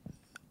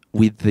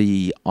 With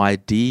the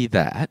idea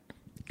that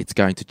it's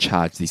going to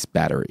charge this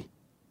battery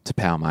to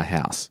power my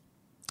house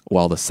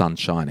while the sun's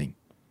shining.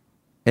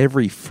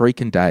 Every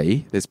freaking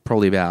day, there's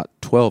probably about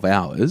 12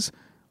 hours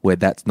where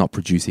that's not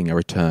producing a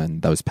return,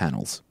 those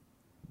panels.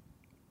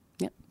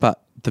 Yep.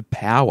 But the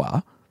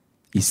power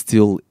is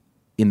still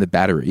in the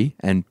battery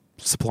and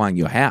supplying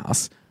your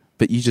house,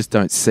 but you just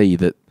don't see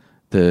that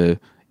the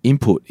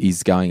input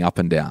is going up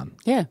and down.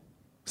 Yeah.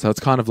 So it's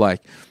kind of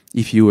like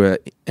if you were,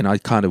 and I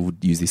kind of would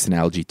use this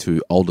analogy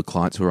to older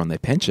clients who are on their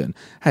pension,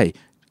 hey,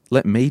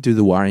 let me do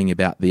the worrying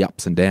about the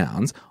ups and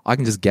downs. I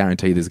can just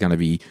guarantee there's going to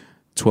be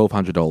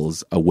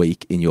 $1,200 a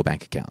week in your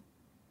bank account.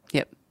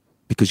 Yep.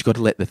 Because you've got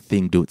to let the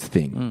thing do its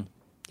thing.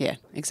 Yeah,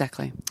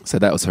 exactly. So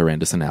that was a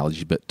horrendous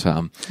analogy, but...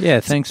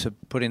 thanks for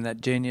putting that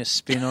genius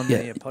spin on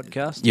the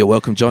podcast. You're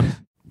welcome, John.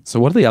 So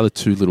what are the other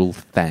 2 little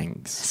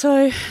things?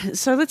 So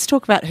let's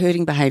talk about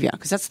herding behaviour,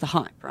 because that's the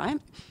hype, right?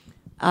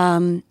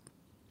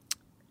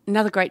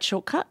 Another great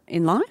shortcut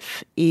in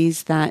life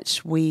is that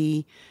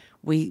we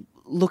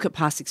look at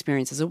past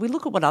experiences, or we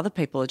look at what other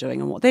people are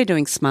doing and what they're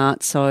doing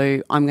smart,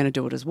 so I'm going to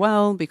do it as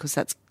well because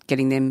that's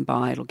getting them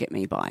by, it'll get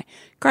me by.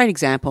 Great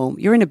example,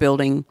 you're in a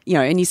building,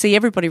 and you see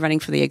everybody running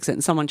for the exit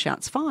and someone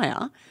shouts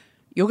fire,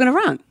 you're going to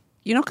run.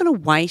 You're not going to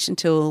wait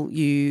until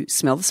you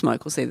smell the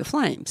smoke or see the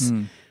flames.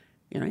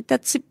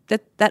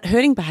 That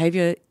herding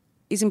behaviour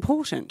is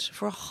important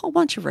for a whole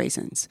bunch of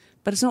reasons,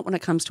 but it's not when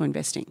it comes to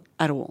investing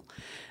at all.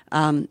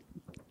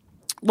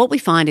 What we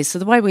find is, so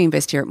the way we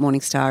invest here at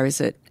Morningstar is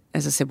that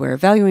as I said, we're a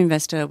value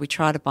investor. We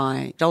try to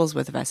buy dollars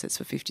worth of assets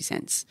for 50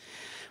 cents.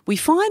 We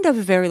find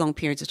over very long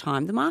periods of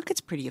time the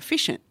market's pretty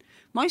efficient.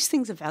 Most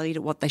things are valued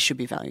at what they should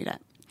be valued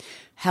at.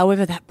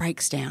 However, that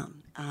breaks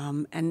down.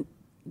 And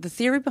the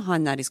theory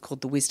behind that is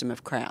called the wisdom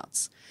of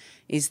crowds,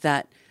 is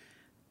that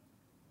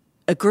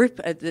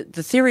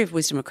the theory of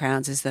wisdom of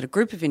crowds is that a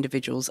group of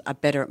individuals are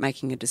better at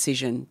making a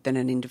decision than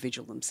an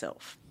individual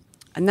themselves.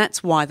 And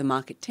that's why the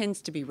market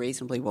tends to be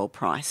reasonably well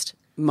priced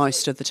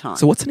most of the time.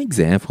 So what's an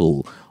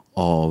example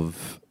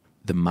of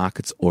the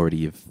market's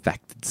already have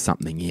factored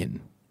something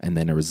in and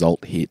then a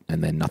result hit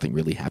and then nothing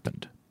really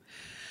happened?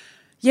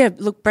 Yeah,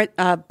 look,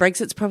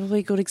 Brexit's probably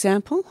a good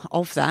example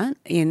of that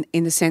in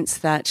the sense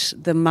that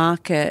the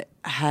market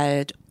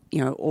had,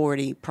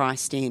 already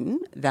priced in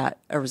that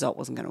a result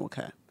wasn't going to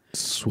occur.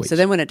 Sweet. So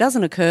then when it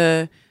doesn't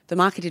occur, the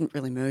market didn't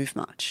really move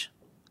much.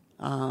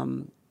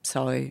 The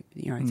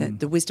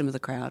wisdom of the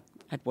crowd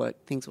had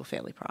worked. Things were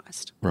fairly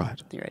priced,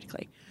 Right.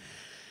 theoretically.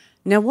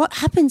 Now, what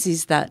happens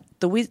is that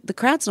the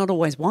crowd's not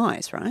always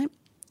wise, right?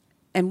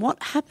 And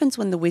what happens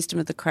when the wisdom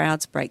of the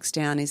crowds breaks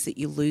down is that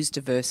you lose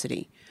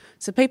diversity.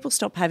 So people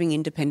stop having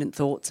independent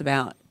thoughts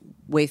about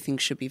where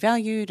things should be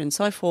valued and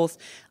so forth,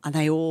 and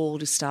they all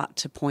just start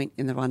to point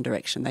in the one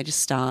direction. They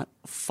just start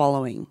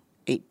following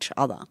each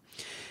other.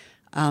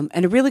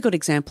 And a really good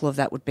example of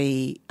that would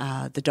be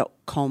the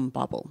dot-com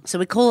bubble. So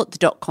we call it the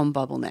dot-com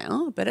bubble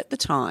now, but at the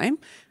time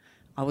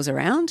I was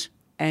around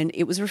and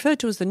it was referred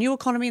to as the new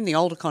economy and the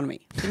old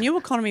economy. The new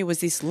economy was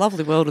this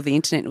lovely world of the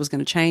internet that was going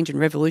to change and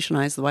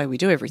revolutionise the way we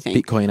do everything.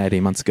 Bitcoin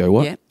 18 months ago,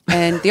 what? Yeah.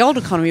 And the old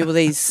economy were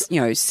these,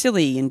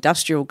 silly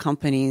industrial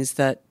companies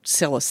that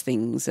sell us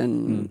things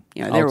and,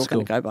 they're all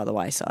going to go by the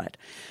wayside.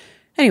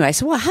 Anyway,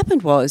 so what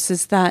happened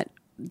is that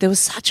there was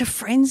such a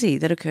frenzy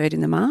that occurred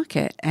in the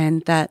market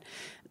and that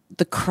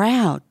the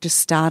crowd just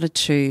started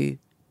to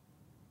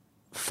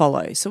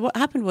follow. So what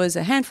happened was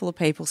a handful of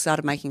people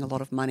started making a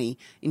lot of money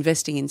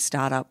investing in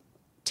startup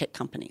tech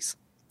companies.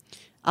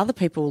 Other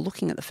people were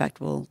looking at the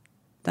fact, well,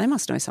 they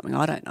must know something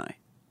I don't know.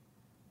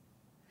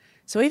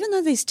 So even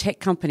though these tech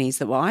companies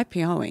that were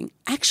IPOing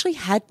actually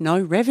had no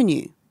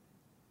revenue,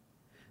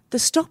 the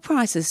stock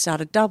prices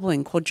started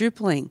doubling,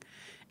 quadrupling.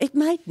 It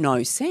made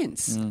no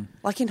sense.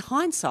 Like in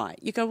hindsight,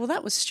 you go, well,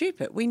 that was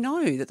stupid. We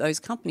know that those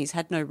companies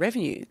had no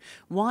revenue.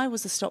 Why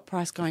was the stock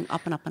price going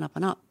up and up and up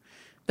and up?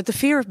 But the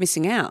fear of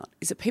missing out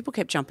is that people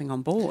kept jumping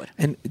on board.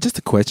 And just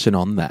a question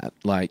on that,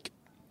 like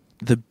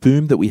the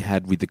boom that we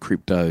had with the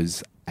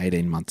cryptos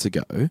 18 months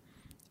ago,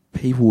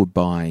 people were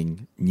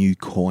buying new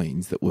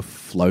coins that were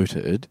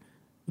floated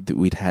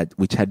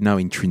which had no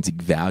intrinsic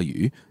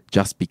value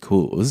just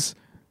because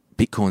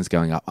Bitcoin's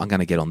going up. I'm going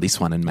to get on this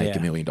one and make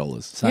 $1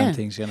 million. Same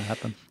thing's going to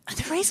happen.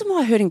 The reason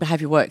why herding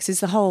behaviour works is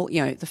the whole,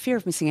 the fear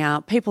of missing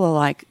out. People are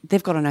like,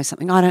 they've got to know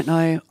something I don't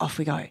know, off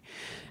we go.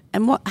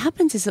 And what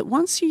happens is that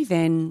once you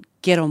then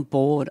get on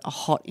board a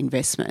hot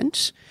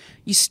investment,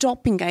 you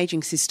stop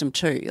engaging system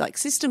 2. Like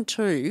system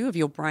 2 of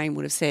your brain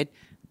would have said,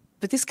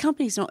 but this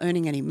company's not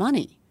earning any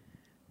money.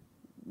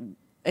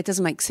 It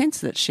doesn't make sense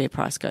that its share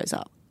price goes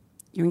up.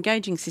 You're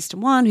engaging system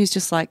 1 who's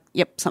just like,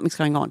 yep, something's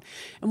going on.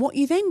 And what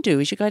you then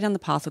do is you go down the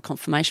path of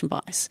confirmation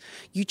bias.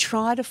 You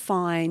try to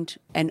find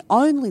and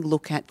only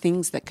look at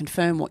things that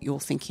confirm what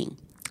you're thinking.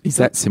 Is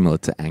that similar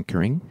to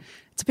anchoring?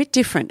 It's a bit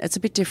different. So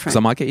I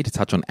might get you to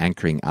touch on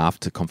anchoring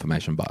after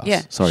confirmation bias.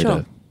 Yeah, Sorry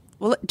sure. to...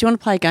 Well, do you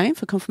want to play a game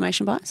for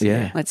confirmation bias?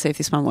 Yeah. Let's see if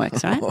this one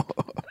works, all right?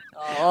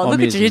 I'm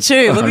look at you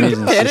two. Look I'm at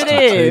using system 2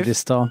 competitive.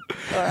 this time.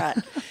 All right.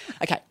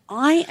 Okay,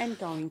 I am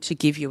going to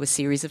give you a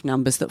series of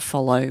numbers that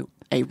follow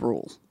a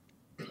rule.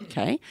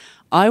 Okay?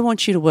 I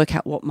want you to work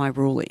out what my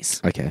rule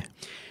is. Okay.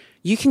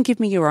 You can give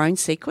me your own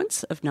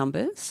sequence of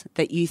numbers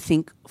that you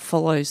think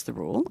follows the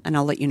rule, and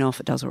I'll let you know if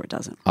it does or it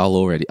doesn't.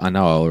 I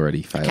know I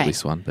already failed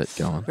this one, but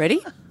go on.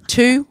 Ready?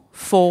 2,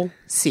 4,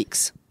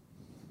 6.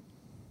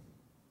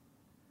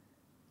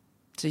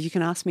 So you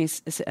can ask me,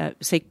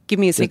 give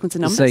me a sequence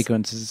of numbers. The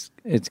sequence is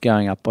it's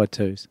going up by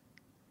 2s.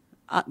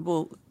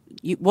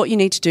 What you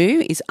need to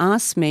do is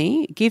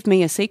give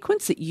me a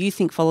sequence that you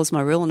think follows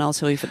my rule, and I'll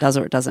tell you if it does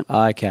or it doesn't.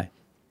 Okay.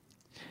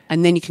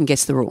 And then you can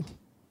guess the rule.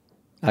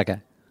 Okay.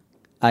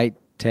 8,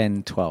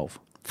 10, 12.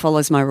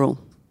 Follows my rule.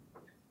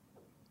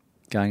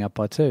 Going up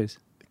by 2s.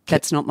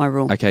 That's not my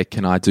rule. Okay,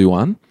 can I do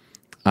one?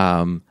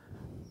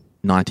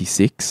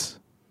 96,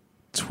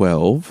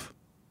 12,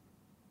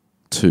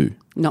 2.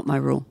 Not my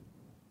rule.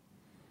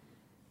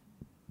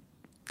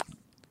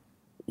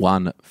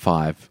 1,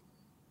 5,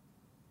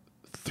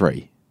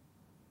 3.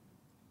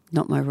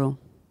 Not my rule.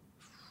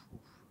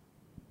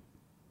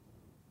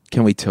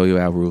 Can we tell you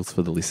our rules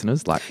for the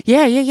listeners?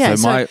 Yeah.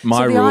 So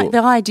my rule...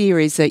 The idea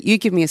is that you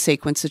give me a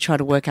sequence to try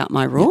to work out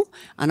my rule,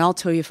 and I'll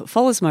tell you if it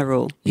follows my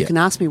rule. You can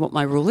ask me what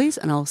my rule is,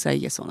 and I'll say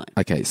yes or no.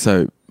 Okay,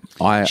 so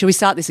Should we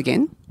start this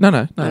again?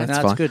 No, that's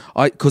fine. Good.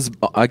 Because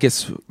I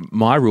guess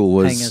my rule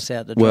was... Hang us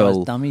out to dry as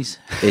dummies.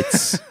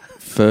 It's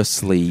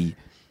firstly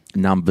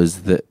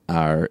numbers that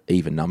are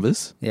even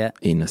numbers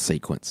in a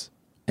sequence,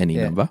 any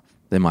number.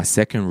 Then my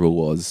second rule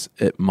was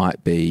it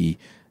might be...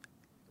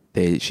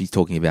 she's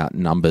talking about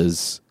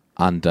numbers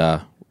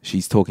under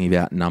she's talking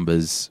about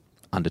numbers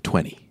under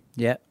 20.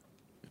 Yeah.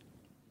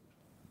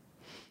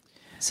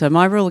 So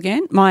my rule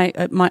again,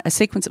 a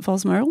sequence that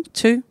follows my rule: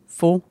 2,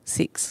 4,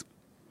 6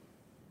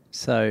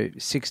 So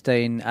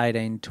 16,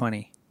 18,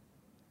 20.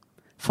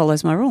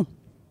 follows my rule.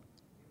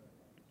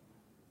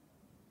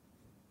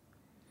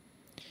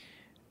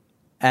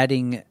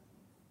 Adding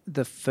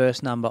the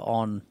first number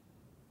on.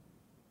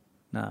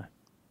 No.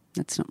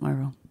 That's not my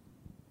rule.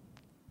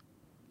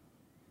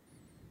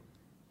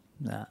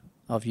 No.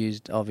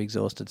 I've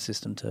exhausted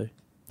system 2.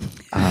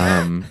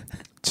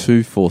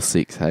 2, 4,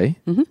 6, hey?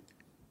 Mm-hmm.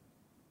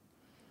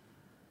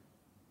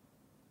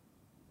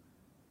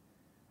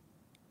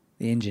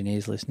 The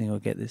engineers listening will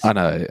get this. I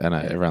know.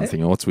 Everyone's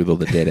thinking, what's with all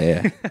the dead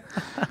air?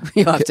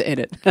 You have to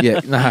edit.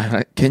 Yeah,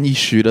 no. Can you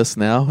shoot us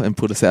now and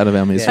put us out of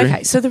our misery?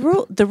 Okay, so the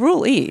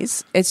rule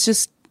is it's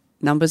just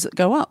numbers that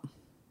go up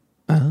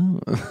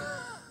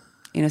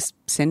in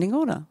ascending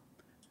order.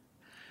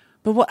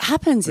 But what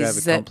happens We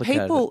is that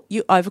overcomplicate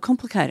you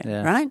overcomplicate it,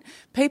 Yeah. right?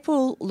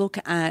 People look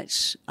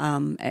at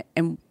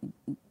and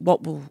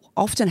what will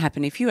often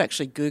happen if you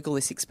actually Google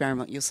this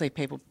experiment, you'll see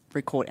people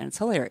record, and it's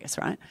hilarious,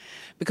 right?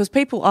 Because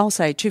I'll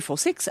say 2, 4,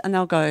 6, and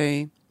they'll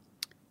go,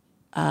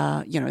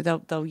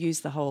 they'll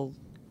use the whole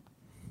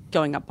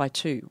going up by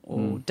 2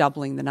 or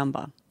doubling the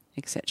number,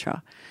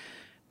 etc.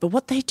 But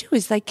what they do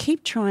is they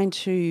keep trying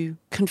to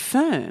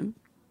confirm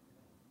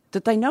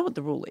that they know what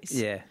the rule is.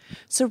 Yeah.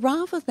 So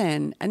rather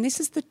than, and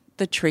this is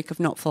the trick of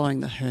not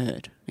following the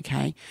herd,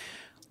 okay,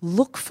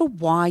 look for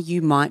why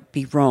you might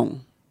be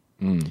wrong.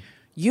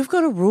 You've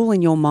got a rule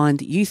in your mind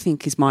that you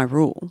think is my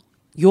rule.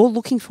 You're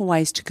looking for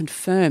ways to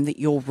confirm that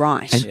you're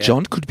right. And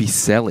John could be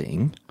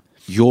selling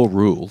your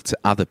rule to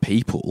other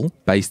people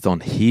based on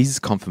his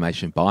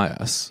confirmation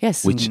bias,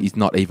 Yes. which is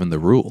not even the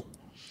rule.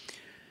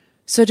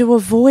 So to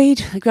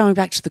avoid, going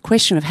back to the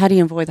question of how do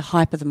you avoid the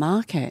hype of the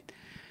market,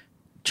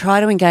 try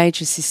to engage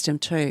the system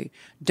too.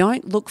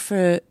 Don't look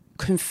for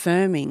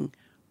confirming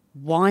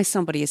why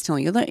somebody is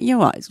telling you. You know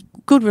what?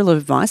 Good rule of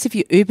advice. If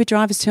your Uber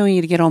driver is telling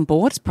you to get on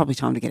board, it's probably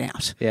time to get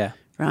out. Yeah.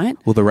 Right?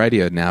 Well, the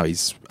radio now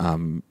is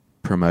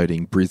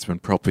promoting Brisbane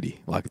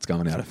property like it's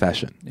going out of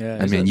fashion. Yeah,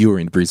 I is mean, it? you were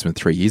in Brisbane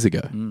 3 years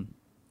ago.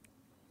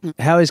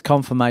 How is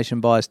confirmation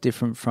bias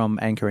different from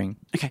anchoring?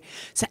 Okay.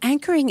 So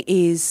anchoring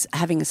is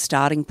having a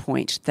starting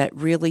point that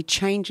really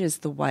changes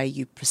the way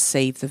you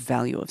perceive the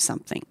value of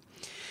something.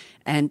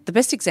 And the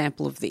best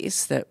example of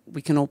this that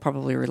we can all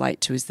probably relate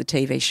to is the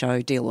TV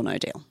show Deal or No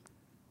Deal.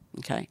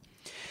 Okay.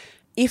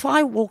 If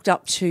I walked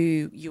up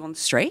to you on the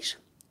street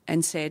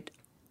and said,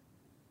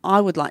 I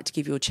would like to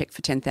give you a cheque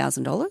for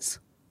 $10,000,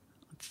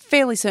 I'm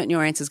fairly certain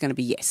your answer is going to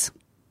be yes.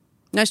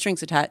 No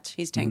strings attached.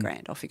 Here's 10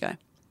 grand. Off you go.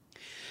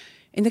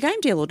 In the game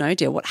Deal or No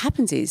Deal, what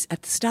happens is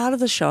at the start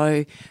of the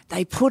show,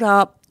 they put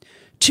up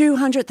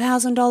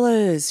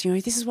 $200,000. You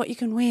know, this is what you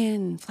can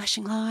win.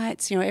 Flashing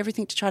lights, you know,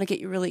 everything to try to get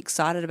you really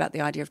excited about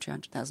the idea of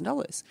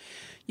 $200,000.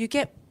 You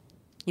get,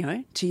 you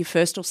know, to your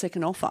first or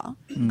second offer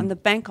and the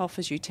bank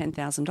offers you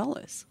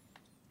 $10,000.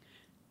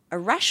 A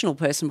rational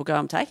person will go,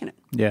 I'm taking it.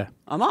 Yeah.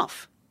 I'm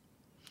off.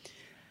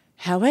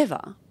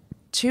 However,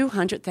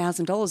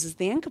 $200,000 is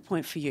the anchor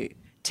point for you.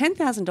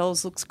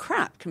 $10,000 looks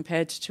crap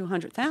compared to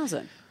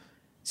 $200,000.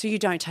 So you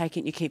don't take it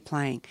and you keep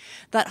playing.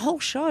 That whole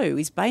show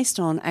is based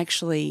on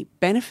actually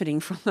benefiting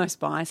from those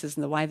biases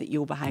and the way that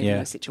you'll behave in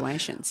those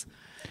situations.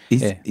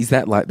 Is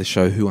that like the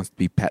show Who Wants to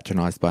Be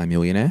Patronised by a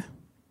Millionaire?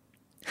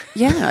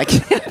 Yeah, I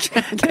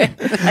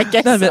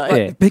guess No, so.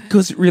 but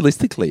because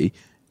realistically,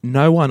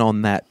 no one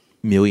on that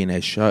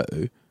millionaire show,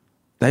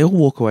 they all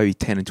walk away with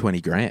 10 and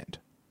 20 grand.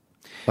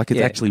 Like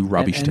it's actually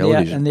rubbish and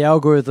television. And the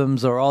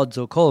algorithms or odds,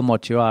 or call them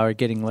what you are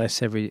getting less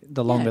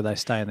the longer they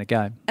stay in the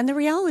game. And the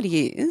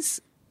reality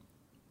is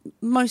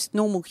most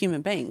normal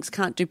human beings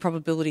can't do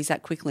probabilities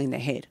that quickly in their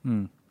head.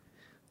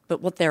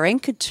 But what they're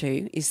anchored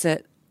to is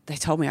that they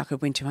told me I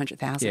could win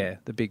 200,000. Yeah,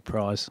 the big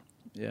prize.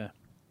 Yeah.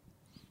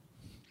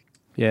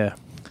 Yeah.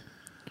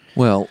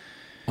 Well,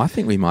 I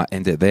think we might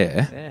end it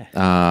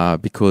there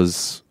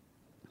because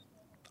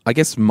I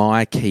guess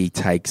my key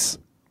takes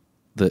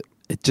that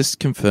it just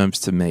confirms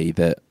to me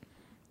that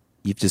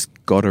you've just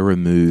got to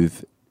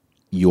remove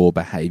your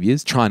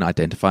behaviours, try and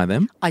identify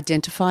them.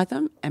 Identify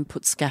them and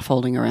put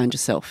scaffolding around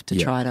yourself to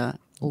try to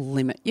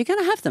limit. You're going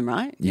to have them,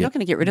 right? You're not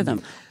going to get rid of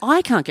them.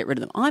 I can't get rid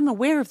of them. I'm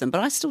aware of them,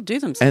 but I still do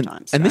them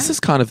sometimes. And this is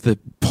kind of the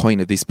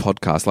point of this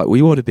podcast. Like,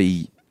 we want to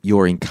be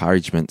your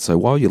encouragement. So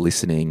while you're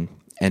listening,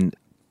 and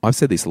I've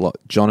said this a lot,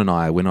 John and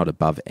I, we're not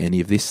above any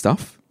of this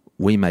stuff.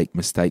 We make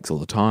mistakes all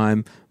the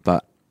time,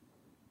 but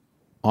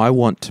I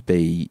want to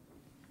be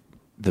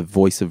the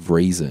voice of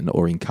reason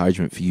or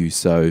encouragement for you.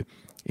 So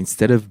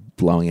instead of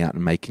blowing out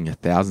and making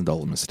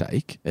 $1,000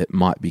 mistake, it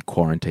might be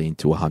quarantined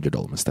to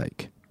 $100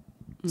 mistake.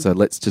 So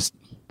let's just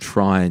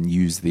try and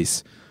use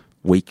this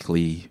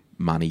weekly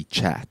money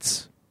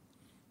chats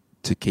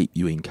to keep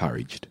you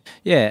encouraged.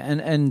 Yeah,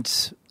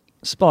 and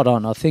spot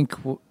on. I think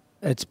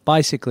it's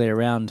basically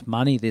around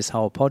money, this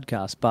whole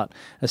podcast, but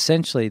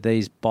essentially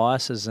these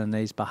biases and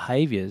these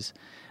behaviours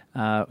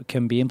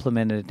can be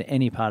implemented in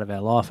any part of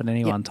our life at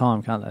any one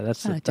time, can't they?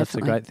 That's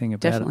the great thing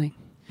about it.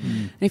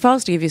 And if I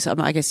was to give you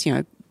some, I guess,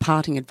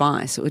 parting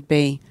advice, it would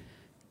be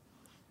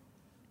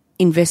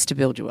invest to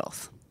build your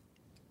wealth.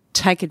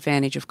 Take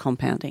advantage of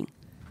compounding,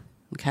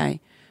 okay?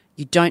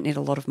 You don't need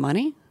a lot of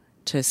money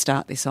to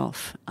start this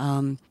off.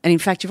 And in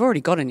fact, you've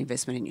already got an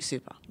investment in your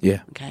super.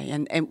 Yeah. Okay,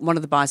 and one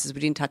of the biases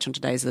we didn't touch on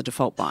today is the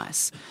default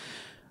bias.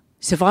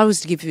 So if I was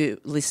to give you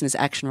listeners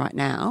action right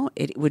now,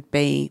 it would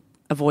be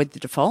avoid the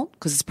default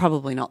because it's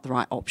probably not the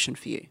right option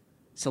for you.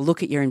 So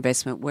look at your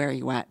investment, where are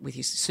you at with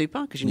your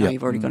super, because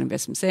you've already got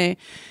investments there.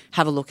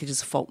 Have a look, does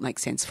default make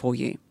sense for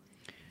you?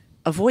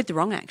 Avoid the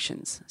wrong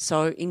actions.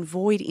 So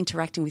avoid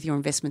interacting with your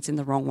investments in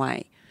the wrong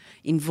way.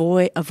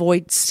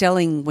 Avoid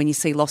selling when you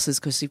see losses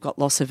because you've got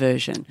loss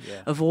aversion.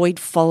 Yeah. Avoid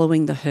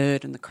following the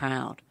herd and the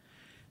crowd.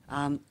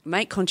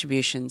 Make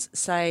contributions.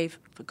 Save.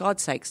 For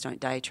God's sakes, don't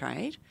day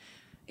trade.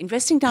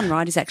 Investing done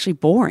right is actually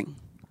boring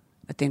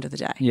at the end of the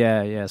day.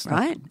 Yeah.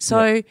 Right?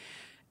 So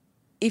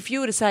if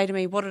you were to say to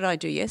me, what did I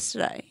do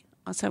yesterday?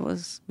 I'd say it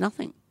was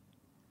nothing.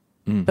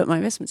 But my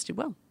investments did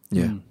well.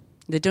 Yeah.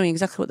 They're doing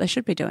exactly what they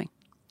should be doing.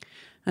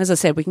 As I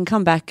said, we can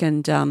come back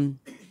and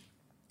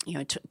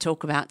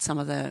talk about some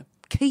of the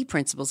key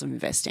principles of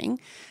investing.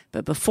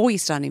 But before you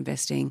start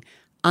investing,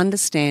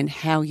 understand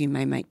how you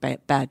may make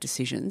bad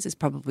decisions is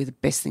probably the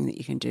best thing that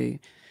you can do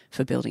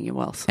for building your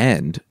wealth.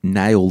 And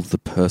nail the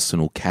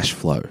personal cash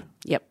flow.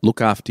 Yep.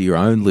 Look after your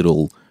own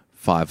little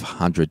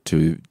 $500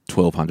 to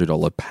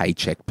 $1,200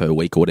 paycheck per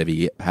week or whatever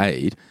you get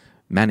paid.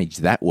 Manage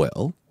that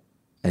well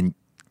and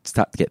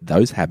start to get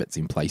those habits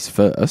in place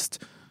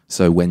first.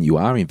 So when you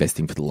are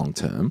investing for the long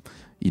term,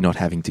 you're not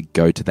having to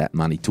go to that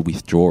money to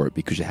withdraw it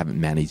because you haven't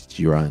managed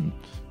your own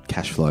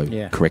cash flow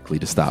correctly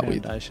to start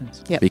with.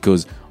 Yep.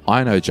 Because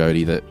I know,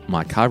 Jody, that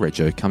my car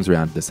rego comes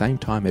around at the same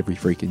time every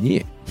freaking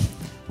year,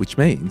 which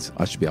means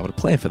I should be able to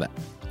plan for that.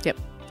 Yep.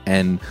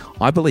 And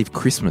I believe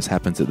Christmas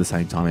happens at the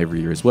same time every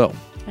year as well.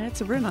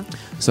 That's a rumour.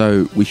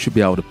 So we should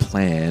be able to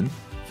plan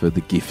for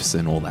the gifts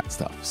and all that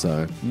stuff.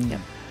 So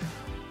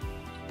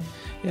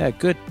yeah,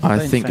 good.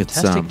 I think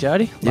fantastic, it's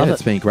Jody. Love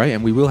it's been great,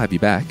 and we will have you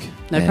back.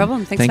 No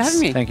problem. Thanks for having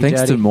me. Thank you,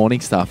 Thanks Jody. to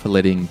Morningstar for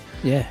letting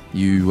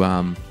you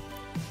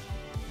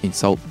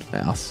insult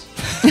us.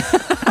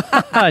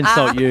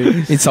 insult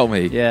you. Insult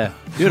me. Yeah,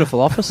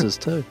 beautiful offices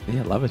too.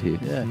 Yeah, love it here.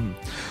 Yeah.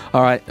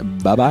 All right.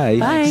 Bye-bye.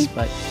 Bye.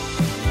 Bye.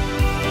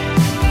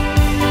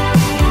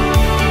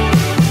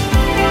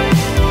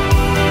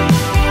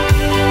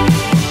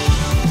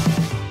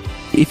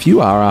 If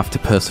you are after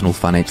personal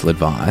financial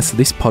advice,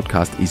 this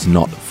podcast is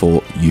not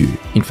for you.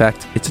 In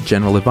fact, it's a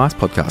general advice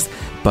podcast.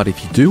 But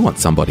if you do want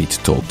somebody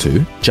to talk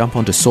to, jump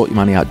onto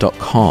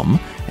sortyourmoneyout.com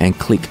and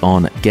click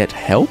on Get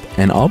Help,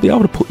 and I'll be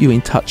able to put you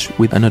in touch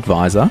with an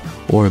advisor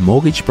or a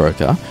mortgage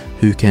broker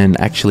who can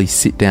actually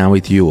sit down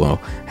with you or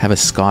have a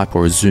Skype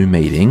or a Zoom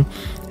meeting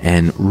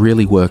and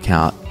really work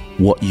out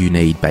what you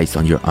need based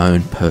on your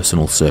own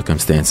personal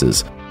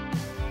circumstances.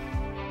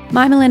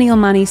 My Millennial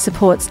Money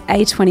supports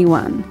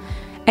A21.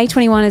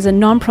 A21 is a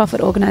non-profit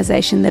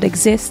organisation that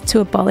exists to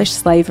abolish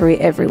slavery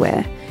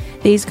everywhere.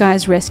 These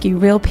guys rescue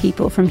real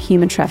people from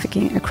human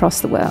trafficking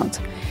across the world.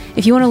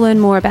 If you want to learn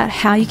more about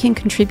how you can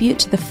contribute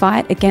to the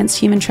fight against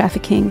human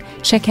trafficking,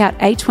 check out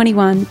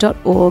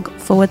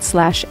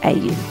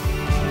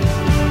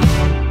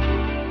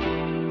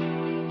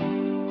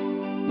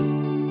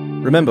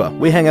a21.org/AU. Remember,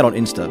 we hang out on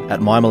Insta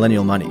at My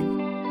Millennial Money.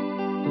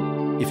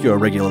 If you're a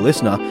regular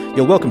listener,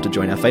 you're welcome to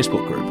join our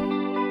Facebook group.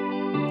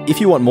 If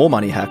you want more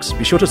money hacks,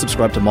 be sure to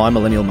subscribe to My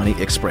Millennial Money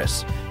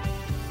Express.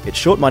 It's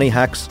short money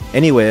hacks,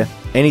 anywhere,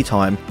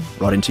 anytime,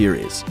 right into your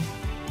ears.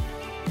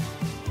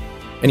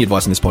 Any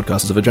advice in this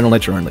podcast is of a general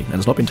nature only and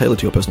has not been tailored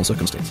to your personal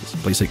circumstances.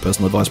 Please seek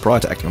personal advice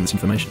prior to acting on this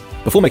information.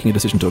 Before making a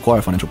decision to acquire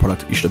a financial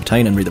product, you should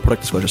obtain and read the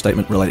product disclosure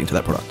statement relating to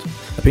that product.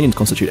 Opinions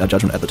constitute our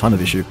judgment at the time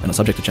of issue and are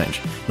subject to change.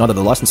 Neither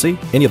the licensee,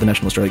 any of the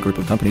National Australia Group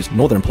of companies,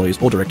 nor their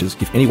employees or directors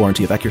give any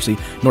warranty of accuracy,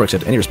 nor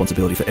accept any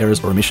responsibility for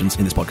errors or omissions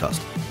in this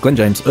podcast. Glenn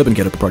James, Urban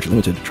Ghetto Proprietary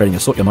Limited, trading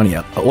as Sort Your Money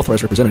Out, are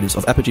authorised representatives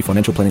of Apogee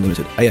Financial Planning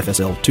Limited,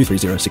 AFSL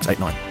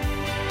 230689.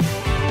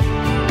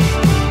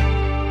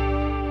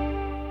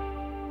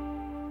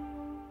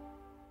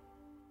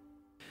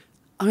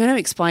 I'm going to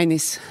explain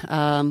this,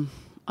 I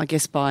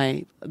guess,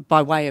 by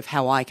way of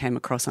how I came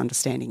across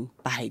understanding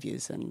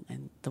behaviours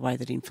and the way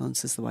that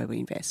influences the way we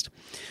invest.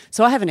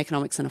 So I have an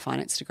economics and a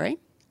finance degree.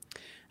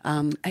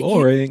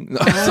 Boring.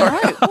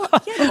 Sorry.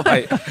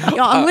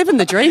 I'm living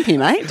the dream here,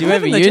 mate. Do you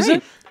ever use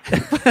it?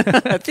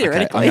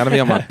 Theoretically. Okay, I'm going to be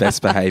on my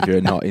best behaviour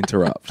and not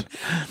interrupt.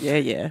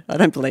 Yeah. I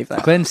don't believe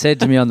that. Glenn said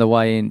to me on the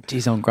way in,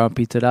 geez, I'm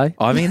grumpy today.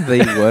 I'm in the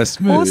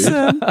worst mood.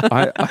 Awesome.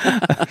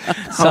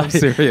 I'm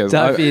serious.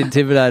 Don't be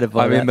intimidated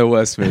by I'm that. in the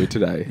worst mood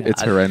today.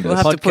 It's horrendous. We'll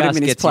have to put him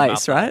in his Gets him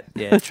place, up. right?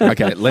 Yeah, true.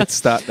 Okay, let's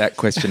start that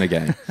question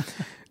again.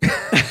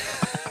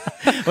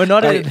 We're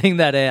not editing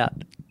that out.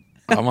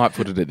 I might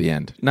put it at the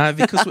end. No,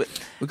 because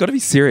we've got to be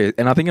serious.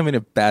 And I think I'm in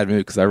a bad mood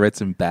because I read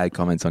some bad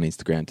comments on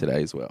Instagram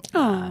today as well.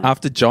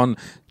 After John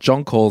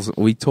calls,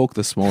 we talked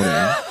this morning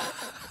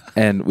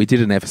and we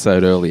did an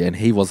episode earlier and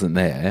he wasn't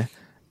there.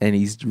 and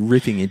he's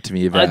ripping into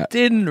me I about.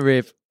 didn't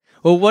rip.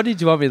 Well, what did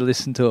you want me to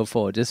listen to it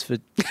for? Just for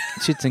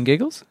shits and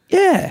giggles?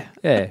 Yeah.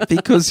 Yeah.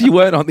 Because you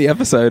weren't on the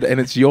episode and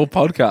it's your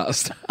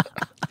podcast.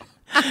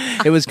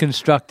 It was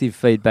constructive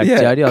feedback,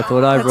 Yeah. Jodie. I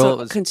thought That's overall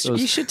what it was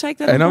you should take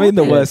that. And on I'm in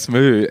the board. worst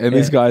mood, and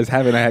this guy's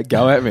having a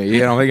go at me,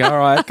 and I'm thinking, all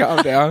right,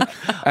 calm down.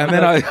 And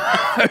then I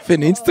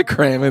open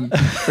Instagram, and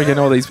freaking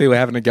all these people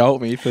having a go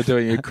at me for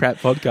doing a crap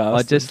podcast.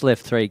 I just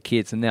left 3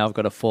 kids, and now I've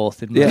got a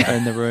 4th in,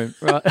 in the room.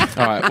 Right.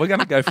 All right, we're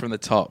going to go from the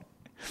top.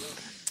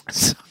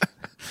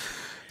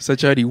 So,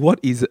 Jodie, what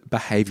is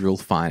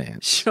behavioural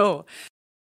finance? Sure.